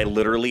got it by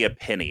literally a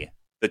penny.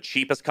 The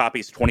cheapest copy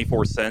is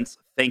 24 cents.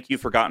 Thank you,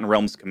 Forgotten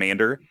Realms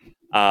Commander,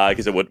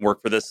 because it wouldn't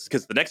work for this,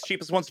 because the next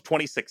cheapest one's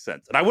 26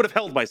 cents, and I would have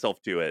held myself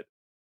to it.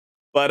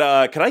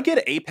 But can I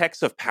get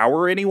Apex of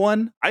Power,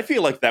 anyone? I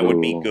feel like that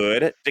would be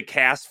good to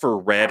cast for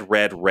red.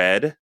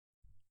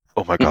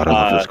 Oh my god, I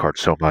love this card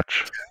so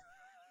much.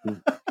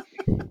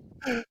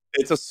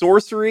 It's a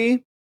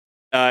sorcery.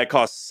 It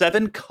costs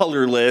 7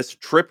 colorless,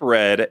 trip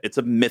red. It's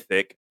a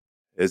mythic.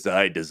 As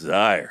I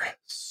desire,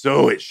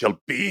 so it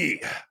shall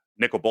be.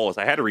 Nicol Bolas,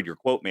 I had to read your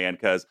quote, man,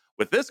 because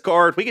with this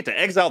card, we get to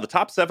exile the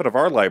top 7 of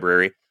our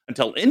library.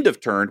 Until end of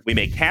turn, we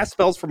may cast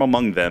spells from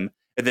among them,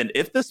 and then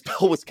if the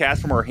spell was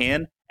cast from our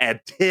hand,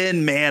 add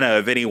 10 mana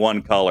of any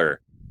one color.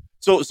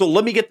 So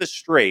let me get this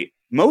straight.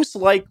 Most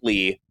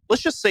likely,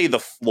 let's just say the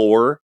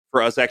floor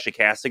for us actually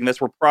casting this,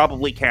 we're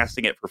probably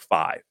casting it for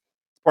 5.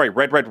 It's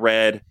probably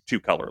red, 2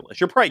 colorless.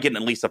 You're probably getting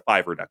at least a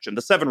 5 reduction.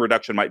 The 7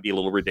 reduction might be a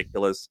little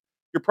ridiculous.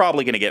 You're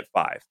probably going to get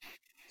 5.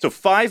 So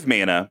 5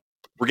 mana,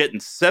 we're getting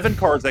 7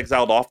 cards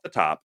exiled off the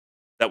top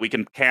that we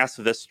can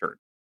cast this turn.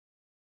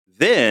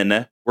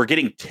 Then we're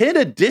getting 10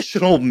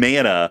 additional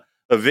mana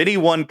of any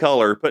one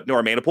color put into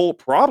our mana pool,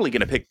 probably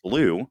going to pick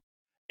blue,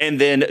 and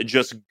then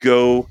just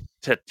go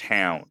to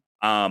town.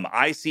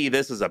 I see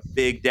this as a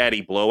Big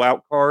Daddy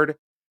blowout card,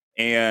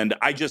 and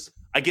I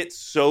get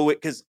so,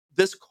 because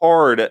this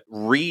card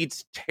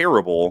reads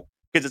terrible,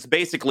 because it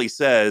basically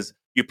says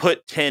you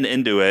put 10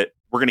 into it,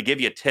 we're going to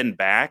give you 10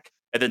 back,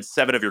 and then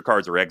 7 of your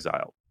cards are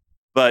exiled.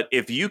 But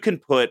if you can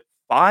put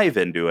 5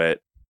 into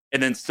it,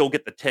 and then still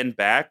get the 10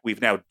 back,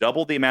 we've now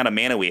doubled the amount of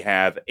mana we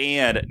have,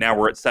 and now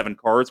we're at 7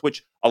 cards,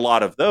 which a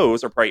lot of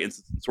those are probably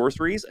instants and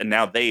sorceries, and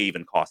now they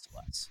even cost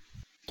less.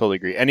 Totally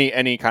agree.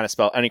 Any kind of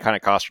spell, any kind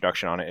of cost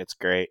reduction on it, it's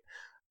great.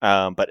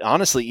 But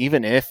honestly,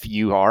 even if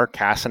you are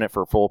casting it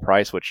for full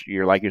price, which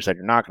like you said,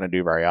 you're not going to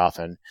do very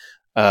often,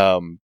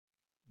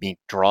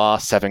 draw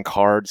 7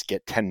 cards,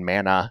 get 10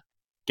 mana,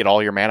 get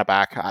all your mana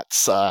back.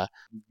 That's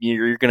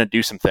you're going to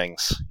do some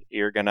things.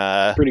 You're going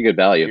to pretty good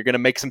value. You're going to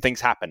make some things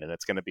happen, and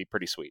it's going to be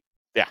pretty sweet.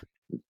 Yeah.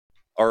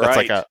 All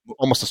right. That's like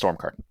almost a storm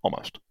card.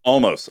 Almost.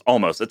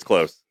 It's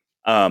close.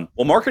 Well,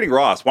 Marketing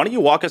Ross, why don't you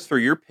walk us through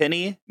your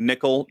penny,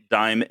 nickel,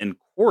 dime, and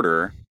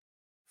quarter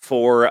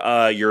for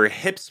your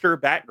hipster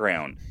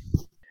background?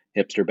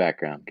 Hipster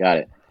background. Got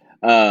it.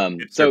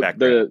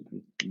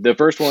 The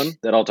first one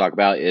that I'll talk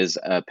about is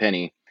a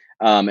penny.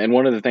 And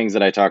one of the things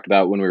that I talked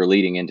about when we were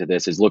leading into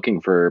this is looking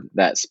for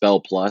that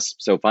spell plus.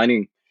 So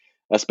finding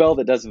a spell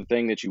that does the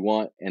thing that you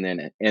want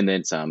and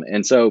then some.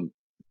 And so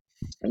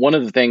one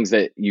of the things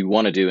that you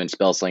want to do in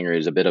Spellslinger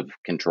is a bit of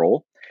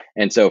control.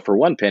 And so for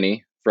 1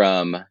 penny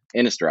from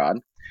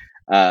Innistrad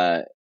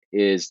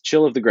is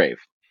Chill of the Grave.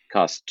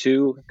 Costs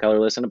 2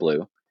 colorless and a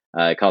blue.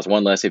 It costs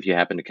 1 less if you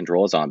happen to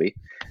control a zombie.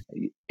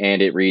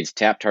 And it reads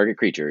tap target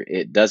creature.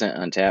 It doesn't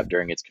untap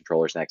during its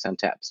controller's next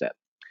untap step.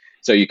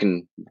 So you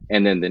can,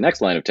 and then the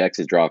next line of text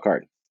is draw a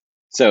card.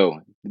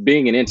 So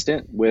being an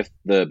instant with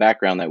the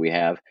background that we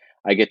have,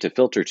 I get to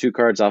filter 2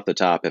 cards off the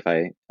top if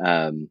I,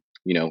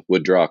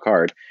 would draw a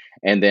card.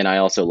 And then I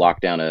also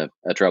lock down a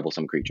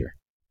troublesome creature.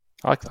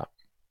 I like that.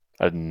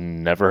 I'd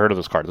never heard of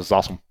this card. This is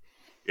awesome.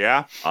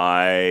 Yeah,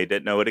 I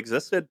didn't know it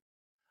existed.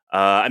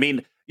 I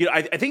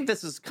think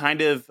this is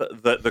kind of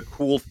the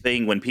cool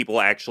thing when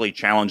people actually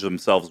challenge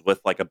themselves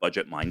with like a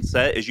budget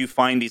mindset is you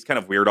find these kind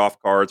of weird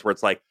off cards where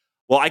it's like,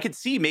 Well, I could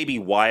see maybe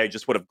why I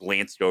just would have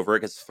glanced over it,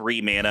 because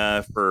 3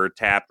 mana for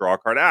tap, draw a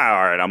card. All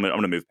right, I'm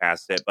gonna move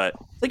past it. But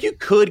it's like you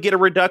could get a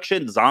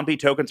reduction. Zombie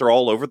tokens are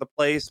all over the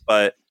place,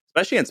 but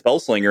especially in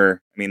Spellslinger,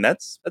 I mean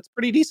that's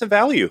pretty decent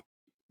value.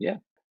 Yeah.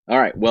 All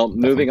right. Well,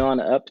 moving on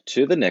up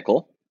to the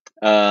nickel.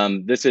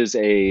 This is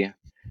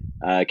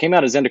came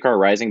out as Zendikar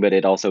Rising, but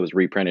it also was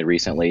reprinted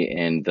recently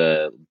in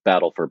the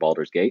Battle for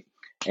Baldur's Gate.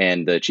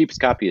 And the cheapest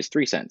copy is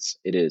 3 cents.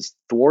 It is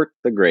Thwart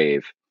the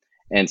Grave.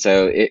 And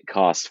so it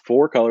costs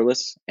 4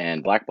 colorless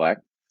and black.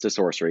 It's a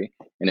sorcery.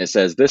 And it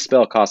says this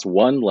spell costs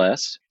 1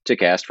 less to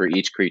cast for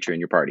each creature in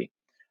your party.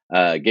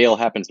 Gale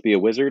happens to be a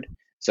wizard,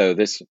 so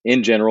this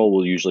in general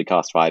will usually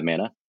cost 5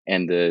 mana.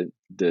 And the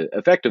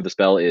effect of the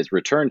spell is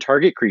return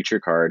target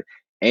creature card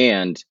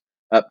and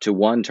up to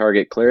 1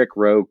 target cleric,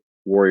 rogue,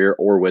 warrior,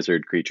 or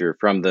wizard creature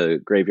from the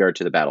graveyard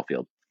to the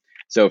battlefield.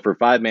 So for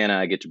 5 mana,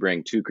 I get to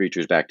bring 2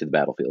 creatures back to the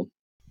battlefield.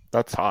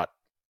 That's hot.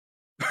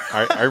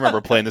 I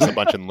remember playing this a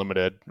bunch in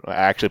Limited. I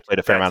actually played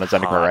a fair amount of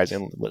Zendikar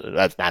Rising.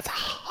 That's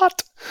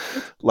hot.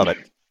 Love it.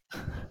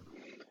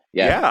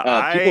 Yeah,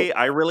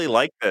 I really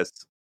like this.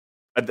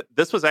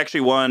 This was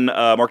actually one,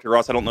 Marketing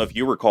Ross, I don't know if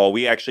you recall,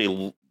 we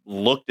actually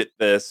looked at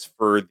this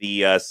for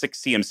the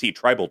 6 CMC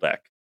tribal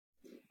deck.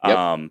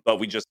 Yep. But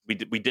we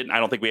didn't, I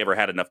don't think we ever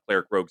had enough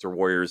cleric, rogues, or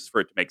warriors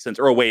for it to make sense,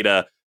 or a way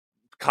to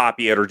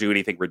copy it or do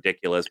anything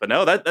ridiculous. But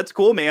no, that's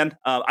cool, man.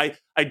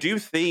 I do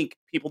think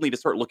people need to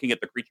start looking at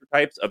the creature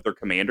types of their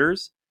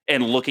commanders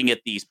and looking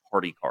at these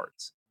party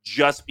cards,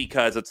 just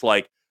because it's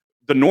like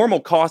the normal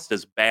cost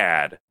is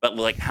bad, but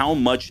like how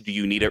much do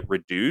you need it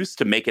reduced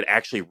to make it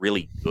actually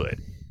really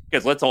good?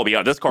 Because let's all be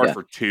honest, this card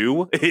for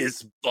 2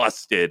 is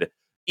busted.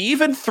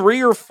 Even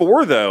 3 or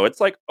 4 though, it's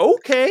like,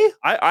 okay,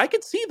 I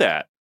could see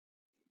that.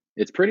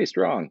 It's pretty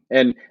strong.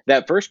 And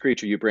that first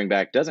creature you bring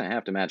back doesn't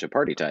have to match a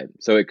party type.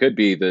 So it could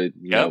be the,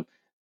 you know,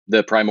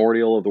 the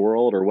primordial of the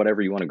world or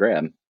whatever you want to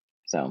grab.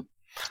 So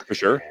for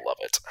sure. Love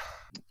it.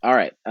 All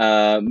right.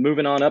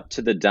 Moving on up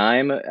to the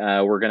dime.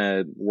 We're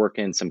going to work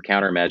in some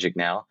counter magic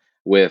now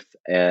with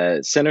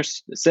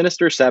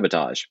Sinister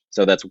Sabotage.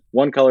 So that's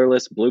 1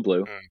 colorless,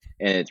 blue,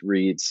 and it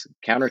reads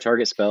counter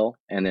target spell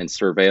and then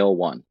surveil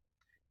 1.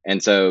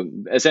 And so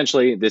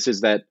essentially this is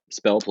that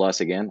spell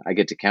plus again. I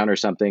get to counter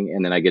something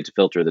and then I get to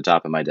filter the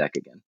top of my deck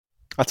again.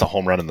 That's a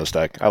home run in this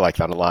deck. I like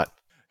that a lot.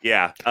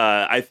 Yeah.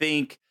 I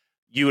think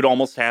you would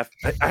almost have,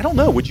 I don't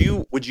know. Would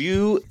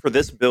you for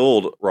this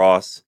build,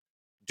 Ross,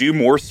 do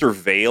more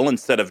surveil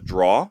instead of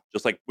draw?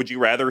 Just like, would you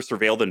rather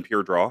surveil than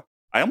pure draw?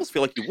 I almost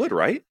feel like you would,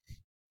 right?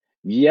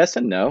 Yes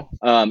and no.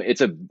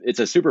 It's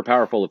a super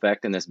powerful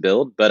effect in this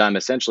build, but I'm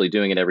essentially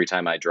doing it every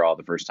time I draw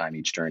the first time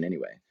each turn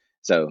anyway.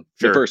 So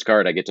the first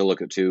card I get to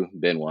look at 2,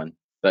 bin 1.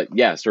 But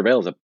yeah,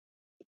 surveil is a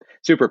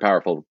super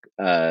powerful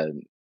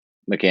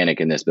mechanic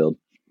in this build.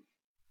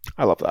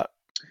 I love that.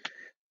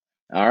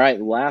 All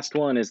right, last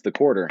one is the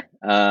quarter.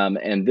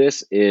 And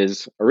this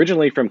is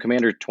originally from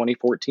Commander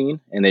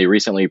 2014, and they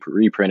recently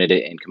reprinted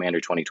it in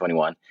Commander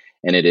 2021.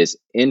 And it is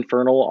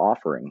Infernal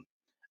Offering.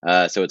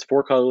 So it's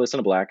 4 colorless and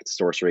a black. It's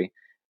sorcery.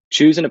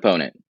 Choose an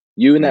opponent.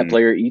 You and that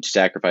player each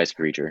sacrifice a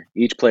creature.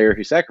 Each player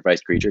who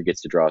sacrificed creature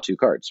gets to draw 2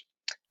 cards.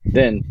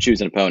 Then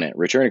choose an opponent.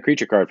 Return a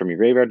creature card from your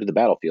graveyard to the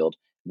battlefield.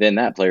 Then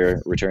that player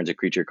returns a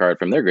creature card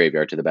from their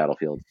graveyard to the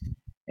battlefield.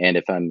 And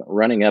if I'm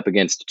running up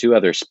against 2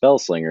 other spell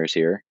slingers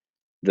here,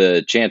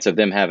 the chance of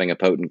them having a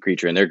potent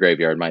creature in their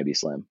graveyard might be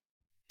slim.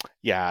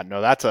 Yeah,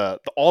 no, that's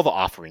all the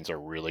offerings are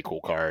really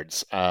cool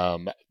cards.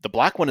 The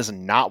black one is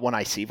not one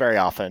I see very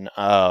often.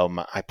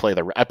 I play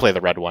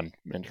the red one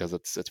because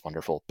it's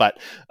wonderful. But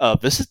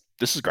this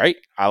is great.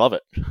 I love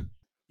it.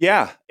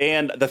 Yeah,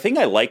 and the thing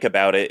I like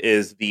about it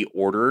is the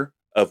order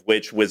of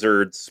which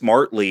Wizard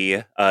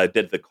smartly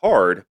did the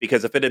card,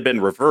 because if it had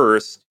been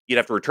reversed, you'd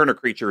have to return a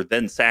creature,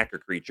 then sack a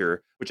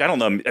creature, which I don't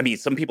know. I mean,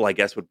 some people, I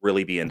guess, would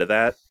really be into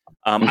that.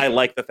 I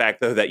like the fact,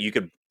 though, that you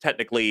could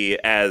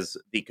technically, as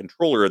the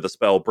controller of the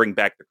spell, bring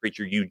back the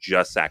creature you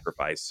just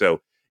sacrificed.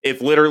 So if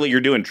literally you're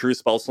doing true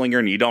Spellslinger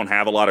and you don't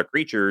have a lot of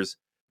creatures,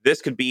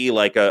 this could be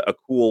like a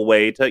cool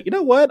way to, you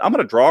know what, I'm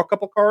going to draw a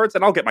couple cards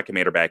and I'll get my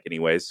commander back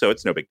anyways, so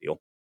it's no big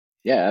deal.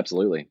 Yeah,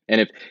 absolutely.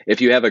 And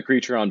if you have a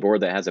creature on board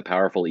that has a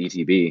powerful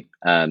ETB,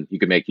 you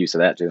can make use of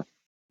that too.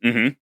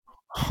 Mm-hmm.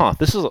 Huh.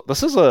 This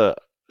is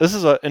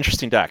a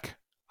interesting deck.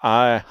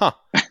 I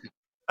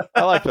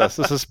like this.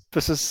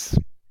 This is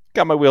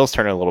got my wheels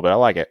turning a little bit. I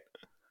like it.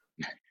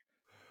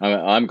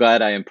 I'm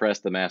glad I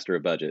impressed the master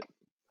of budget.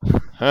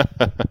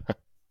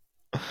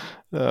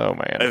 Oh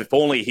man! If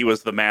only he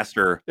was the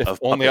master. If of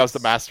only I was the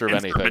master of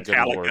anything. Good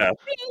Lord.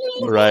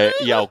 Right?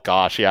 Yeah. Oh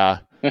gosh. Yeah.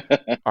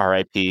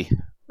 R.I.P.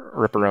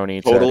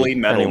 Ripperoni. Totally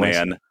metal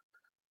man.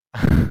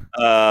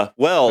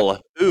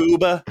 Well,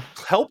 Oob,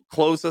 help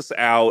close us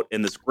out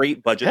in this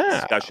great budget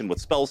discussion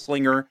with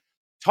Spellslinger.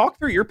 Talk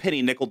through your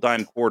penny, nickel,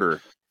 dime,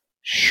 quarter.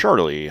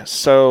 Surely.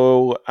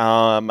 So,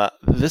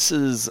 this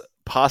is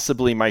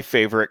possibly my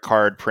favorite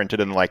card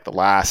printed in like the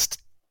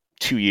last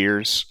 2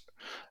 years,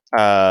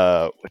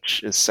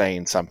 which is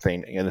saying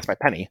something. And it's my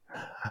penny.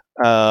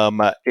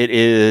 It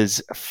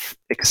is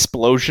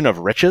Explosion of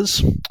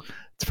Riches.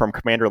 It's from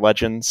Commander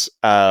Legends.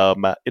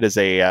 It is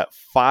a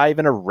 5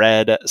 and a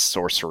red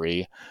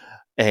sorcery,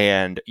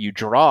 and you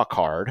draw a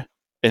card,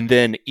 and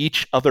then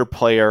each other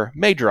player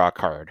may draw a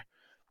card.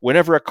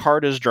 Whenever a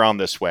card is drawn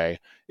this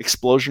way,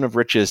 Explosion of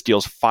Riches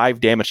deals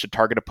 5 damage to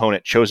target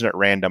opponent chosen at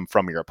random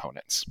from your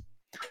opponents.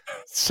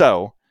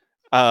 So,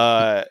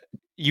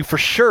 you for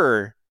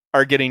sure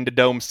are getting to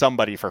dome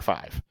somebody for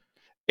 5.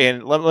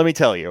 And let me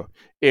tell you,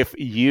 if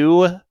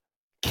you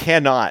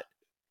cannot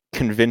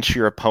convince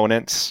your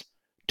opponents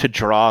to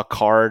draw a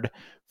card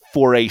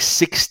for a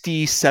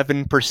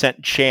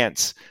 67%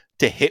 chance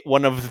to hit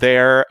one of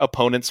their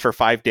opponents for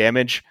 5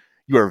 damage,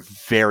 you are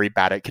very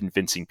bad at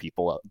convincing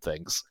people of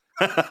things.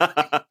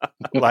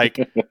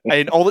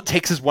 And all it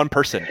takes is one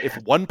person. If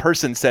one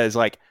person says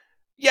like,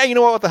 yeah, you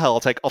know what the hell,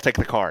 I'll take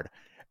the card,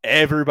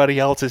 everybody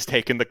else is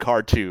taking the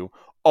card too,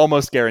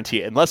 almost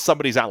guarantee it, unless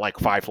somebody's at like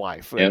 5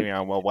 life.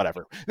 Yep. Well,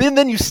 whatever,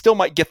 then you still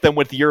might get them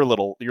with your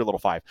little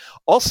 5.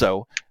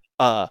 Also,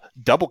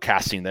 double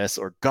casting this,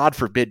 or God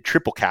forbid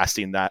triple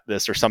casting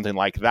this or something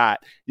like that,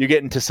 you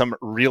get into some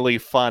really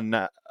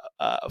fun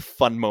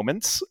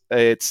moments.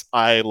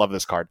 I love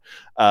this card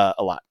a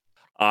lot.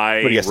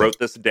 I wrote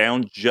this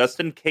down just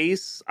in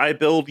case I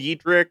build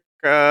Vidric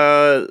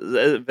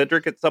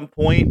at some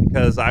point,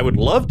 because I would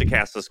love to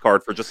cast this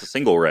card for just a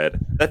single red.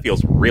 That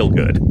feels real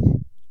good.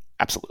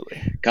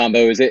 Absolutely.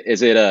 Combo, is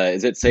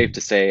it safe to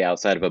say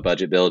outside of a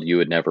budget build you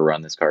would never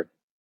run this card?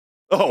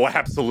 Oh,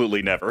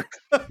 absolutely never.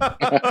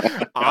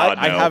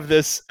 I have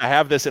this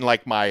in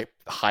like my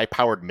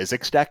high-powered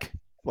Mizzix deck.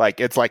 Like,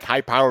 it's like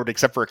high-powered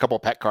except for a couple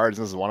pet cards,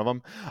 and this is one of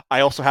them.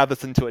 I also have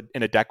this in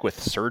a deck with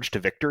Surge to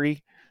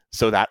Victory,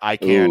 so that I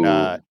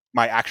can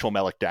my actual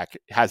Melik deck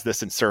has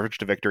this in Surge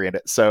to Victory in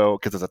it, so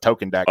because it's a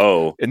token deck.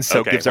 And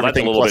so gives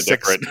everything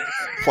 +6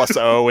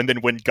 +0, and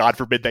then when God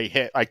forbid they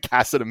hit, I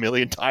cast it a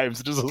million times.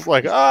 It just is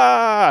like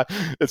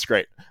it's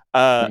great.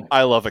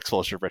 I love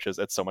Explosion of Riches.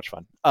 It's so much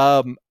fun.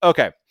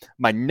 Okay,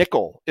 my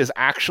nickel is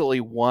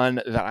actually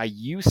one that I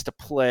used to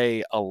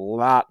play a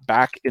lot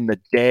back in the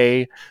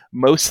day,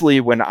 mostly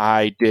when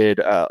I did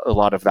a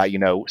lot of that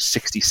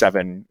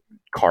 67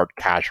 card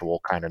casual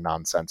kind of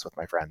nonsense with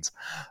my friends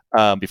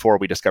before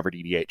we discovered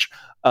EDH.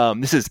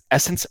 This is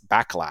Essence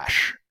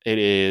Backlash. It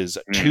is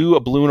 2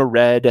 a blue and a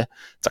red.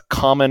 It's a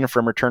common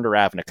from Return to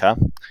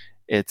Ravnica.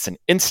 It's an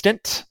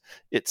instant.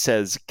 It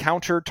says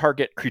counter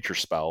target creature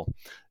spell.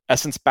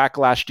 Essence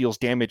Backlash deals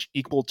damage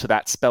equal to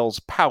that spell's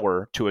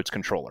power to its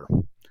controller.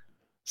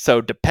 So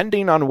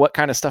depending on what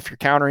kind of stuff you're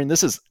countering,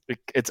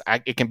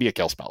 it can be a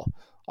kill spell.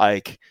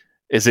 Like,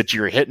 is it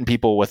you're hitting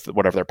people with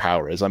whatever their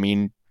power is? I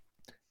mean,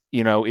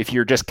 if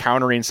you're just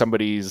countering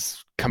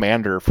somebody's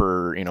commander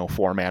for,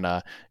 4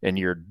 mana and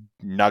you're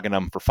nugging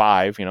them for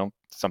 5,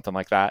 something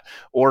like that.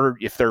 Or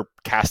if they're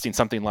casting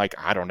something like,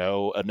 I don't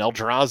know, an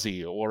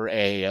Eldrazi or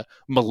a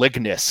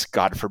Malignus,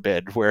 God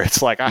forbid, where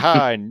it's like,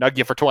 aha, I nug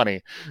you for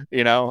 20,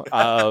 it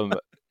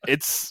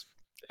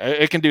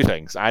can do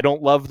things. I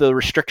don't love the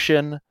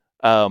restriction,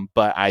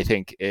 but I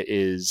think it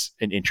is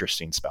an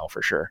interesting spell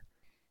for sure.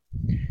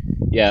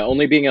 Yeah,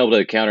 only being able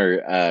to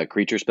counter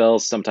creature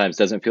spells sometimes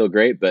doesn't feel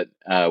great, but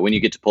when you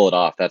get to pull it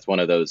off, that's one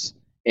of those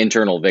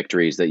internal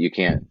victories that you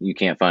can't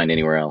find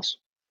anywhere else.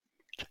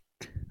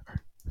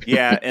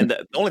 Yeah, and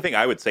the only thing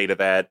I would say to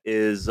that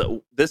is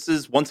this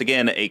is, once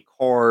again, a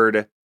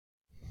card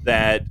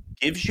that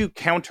gives you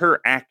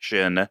counter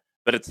action,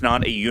 but it's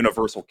not a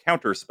universal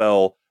counter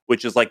spell,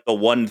 which is like the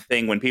one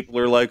thing when people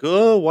are like,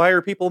 oh, why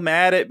are people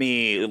mad at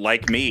me?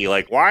 Like me.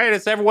 Like, why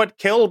does everyone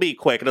kill me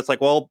quick? And it's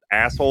like, well,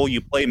 asshole,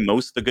 you play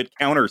most of the good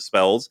counter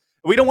spells.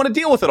 We don't want to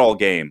deal with it all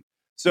game.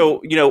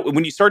 So,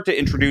 when you start to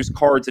introduce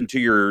cards into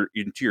your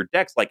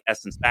decks like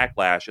Essence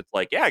Backlash, it's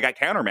like, yeah, I got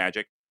counter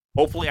magic.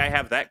 Hopefully I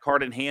have that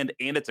card in hand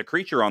and it's a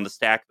creature on the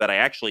stack that I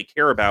actually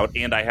care about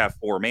and I have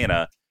 4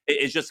 mana.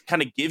 It just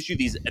kind of gives you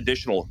these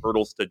additional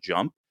hurdles to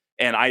jump.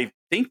 And I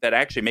think that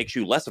actually makes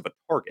you less of a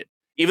target.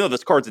 Even though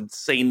this card's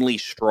insanely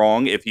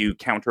strong if you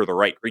counter the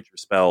right creature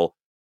spell,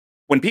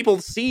 when people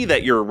see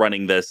that you're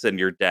running this in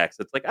your decks,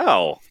 it's like,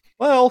 oh,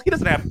 well, he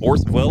doesn't have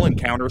Force of Will and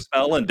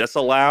Counterspell and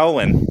Disallow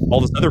and all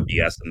this other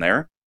BS in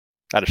there.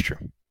 That is true.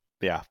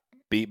 Yeah.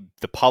 The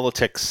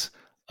politics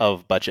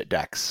of budget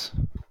decks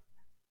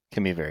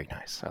can be very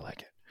nice. I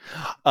like it.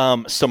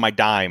 So my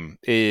dime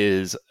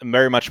is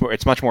very much more,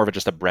 it's much more of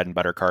just a bread and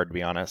butter card, to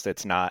be honest.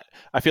 It's not,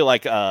 I feel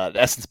like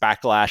Essence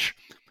Backlash,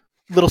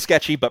 little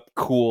sketchy, but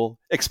cool.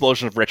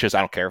 Explosion of Riches, I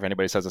don't care if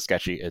anybody says it's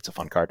sketchy. It's a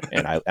fun card,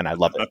 and I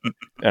love it,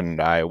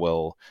 and I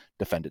will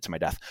defend it to my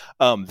death.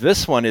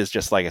 This one is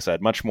just, like I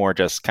said, much more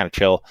just kind of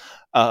chill.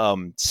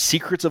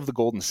 Secrets of the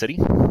Golden City.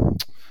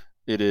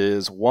 It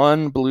is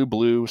 1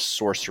 blue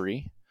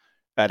sorcery.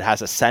 It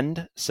has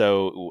Ascend,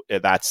 so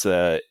that's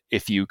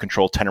if you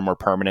control 10 or more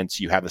permanents,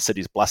 you have the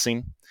city's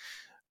blessing.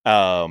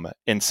 And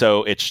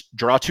so it's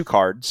draw 2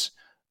 cards,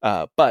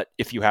 but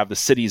if you have the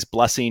city's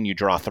blessing, you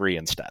draw 3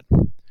 instead.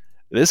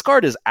 This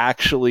card is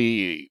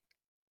actually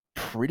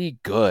pretty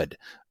good.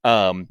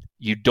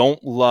 You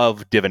don't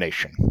love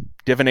Divination.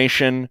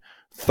 Divination,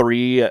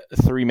 3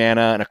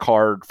 mana and a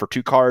card for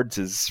 2 cards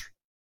is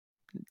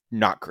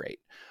not great.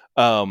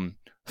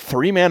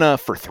 3 mana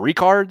for 3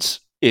 cards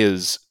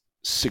is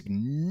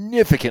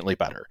significantly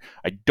better.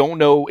 I don't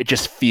know, it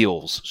just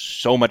feels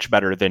so much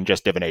better than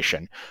just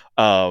divination.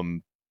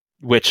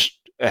 Which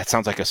that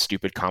sounds like a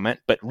stupid comment,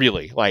 but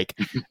really, like,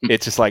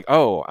 it's just like,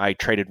 oh, I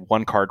traded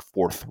 1 card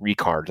for 3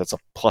 cards. That's a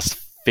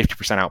plus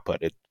 50%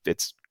 output.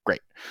 It's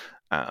great.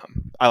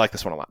 I like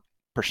this one a lot,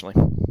 personally.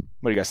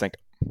 What do you guys think?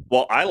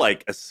 Well, I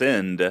like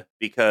Ascend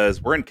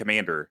because we're in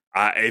Commander.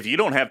 If you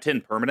don't have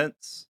 10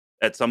 permanents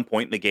at some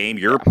point in the game,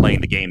 you're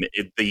playing the game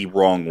the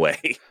wrong way.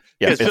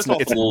 Yeah, it's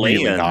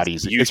really not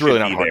easy. It's really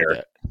not hard to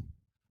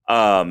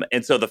get.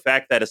 And so the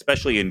fact that,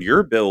 especially in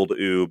your build,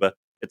 Oob,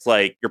 it's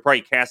like you're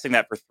probably casting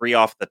that for 3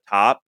 off the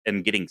top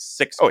and getting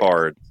 6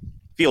 cards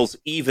feels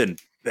even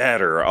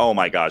better. Oh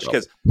my gosh,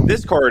 because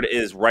this card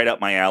is right up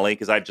my alley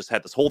because I've just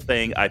had this whole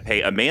thing. I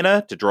pay a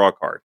mana to draw a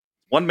card.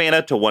 1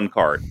 mana to 1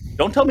 card.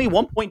 Don't tell me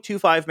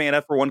 1.25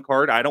 mana for 1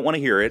 card. I don't want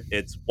to hear it.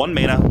 It's 1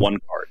 mana, 1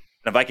 card.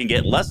 And if I can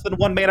get less than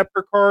 1 mana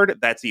per card,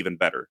 that's even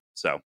better.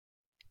 So,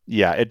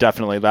 yeah, it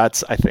definitely. I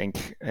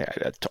think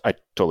I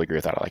totally agree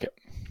with that. I like it.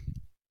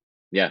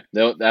 Yeah,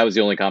 that was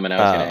the only comment I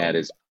was going to add.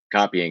 Is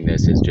copying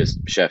this is just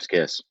chef's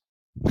kiss.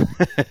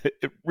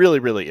 It really,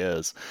 really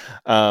is.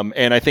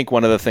 And I think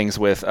one of the things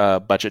with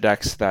budget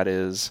decks that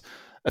is,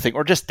 I think,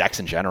 or just decks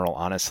in general,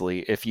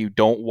 honestly, if you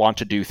don't want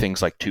to do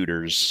things like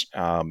tutors,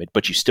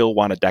 but you still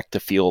want a deck to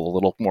feel a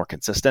little more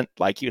consistent,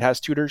 like it has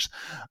tutors,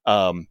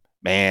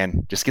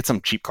 man, just get some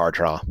cheap card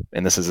draw.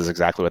 And this is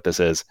exactly what this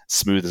is.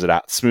 Smooths it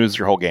out, smooths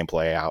your whole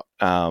gameplay out.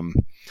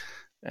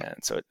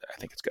 And so I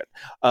think it's good.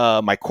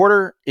 My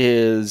quarter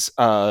is,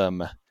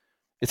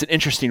 it's an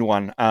interesting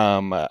one.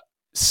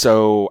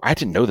 So I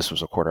didn't know this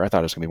was a quarter. I thought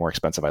it was going to be more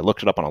expensive. I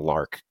looked it up on a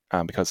lark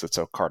because it's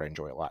a card I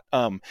enjoy a lot.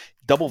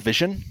 Double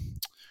Vision.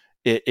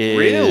 It is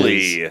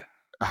really,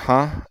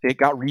 It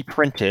got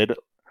reprinted.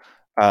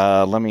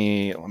 Let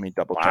me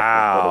double check.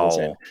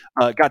 Wow.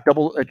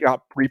 It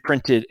got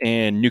reprinted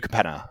in New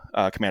Capenna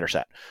Commander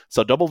set.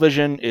 So Double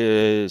Vision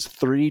is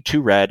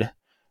 3/2 red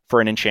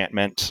for an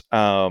enchantment.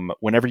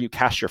 Whenever you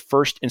cast your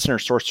first instant or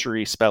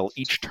sorcery spell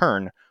each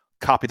turn,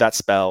 copy that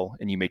spell,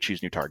 and you may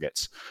choose new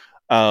targets.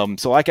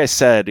 So like I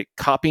said,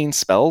 copying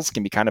spells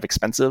can be kind of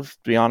expensive,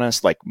 to be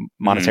honest, like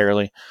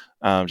monetarily,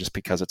 just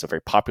because it's a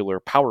very popular,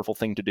 powerful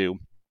thing to do.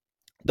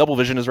 Double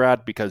Vision is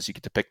rad because you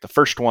get to pick the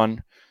first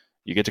one,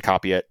 you get to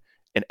copy it,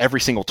 and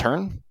every single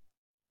turn.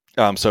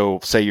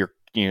 So say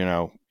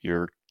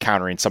you're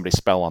countering somebody's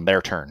spell on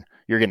their turn,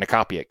 you're getting to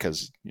copy it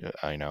because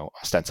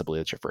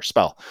ostensibly it's your first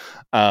spell.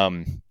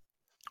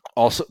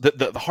 Also,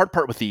 the hard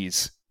part with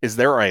these is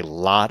there are a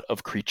lot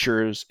of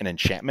creatures and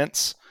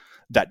enchantments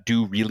that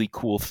do really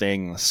cool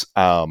things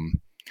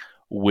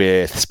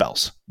with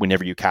spells.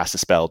 Whenever you cast a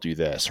spell, do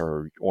this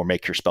or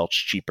make your spells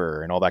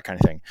cheaper and all that kind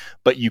of thing.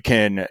 But you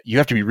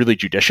have to be really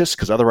judicious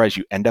because otherwise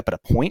you end up at a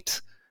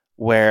point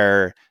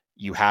where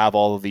you have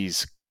all of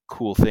these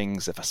cool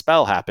things if a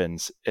spell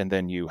happens, and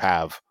then you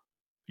have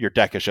your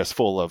deck is just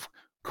full of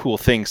cool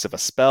things if a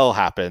spell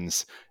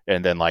happens,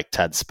 and then like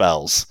 10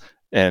 spells.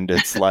 And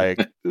it's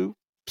like,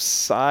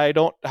 oops, I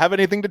don't have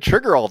anything to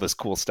trigger all this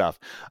cool stuff.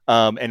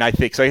 And I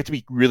think so. You have to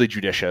be really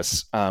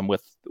judicious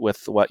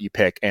with what you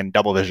pick. And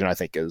Double Vision, I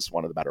think, is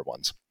one of the better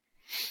ones.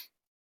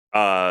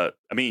 I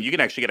mean, you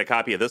can actually get a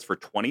copy of this for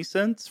 20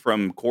 cents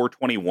from Core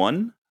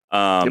 21.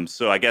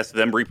 So I guess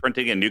them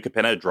reprinting and New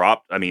Capenna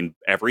dropped,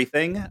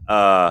 everything.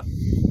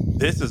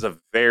 This is a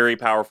very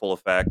powerful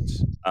effect.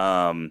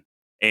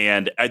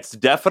 And it's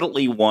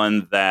definitely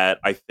one that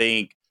I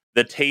think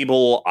the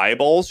table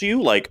eyeballs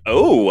you like,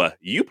 oh,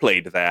 you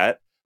played that.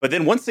 But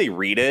then once they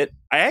read it,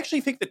 I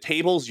actually think the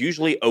table's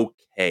usually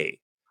okay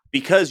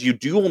because you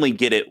do only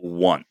get it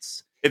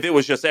once. If it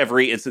was just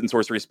every instant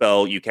sorcery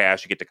spell you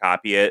cast, you get to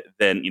copy it,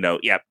 then,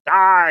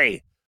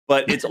 die.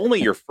 But it's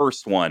only your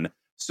first one.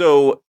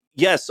 So,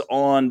 yes,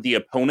 on the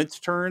opponent's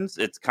turns,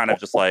 it's kind of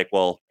just like,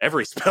 well,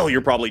 every spell you're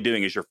probably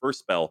doing is your first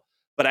spell.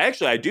 But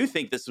I do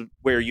think this is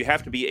where you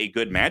have to be a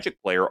good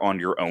Magic player on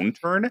your own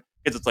turn.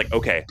 Because it's like,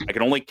 okay, I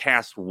can only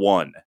cast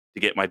one to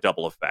get my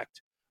double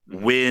effect.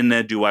 When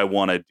do I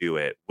want to do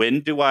it?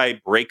 When do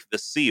I break the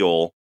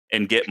seal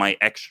and get my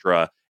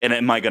extra? And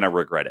am I going to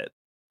regret it?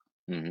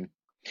 Mm-hmm.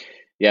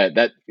 Yeah,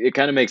 it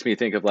kind of makes me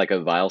think of like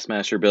a Vial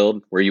Smasher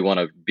build where you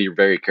want to be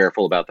very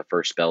careful about the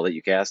first spell that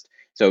you cast.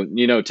 So,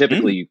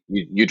 typically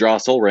you draw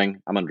Soul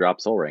Ring. I'm going to drop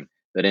Soul Ring.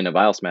 But in a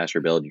Vial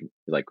Smasher build, you're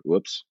like,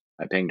 whoops,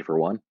 I pinged for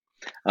one.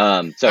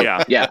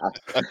 Yeah.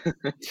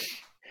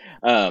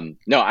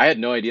 No, I had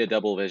no idea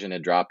Double Vision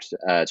had dropped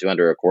to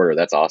under a quarter.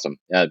 That's awesome.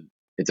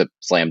 It's a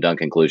slam dunk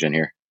conclusion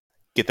here.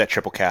 Get that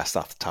triple cast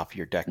off the top of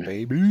your deck,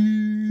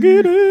 baby.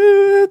 Get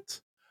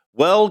it.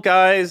 Well,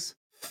 guys,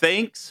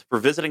 thanks for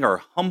visiting our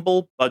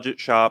humble budget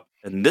shop.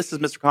 And this is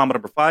Mr. Commodore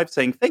number 5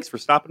 saying thanks for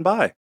stopping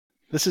by.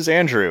 This is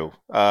Andrew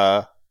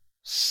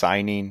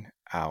signing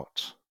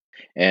out.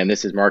 And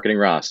this is Marketing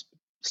Ross.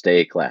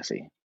 Stay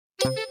classy.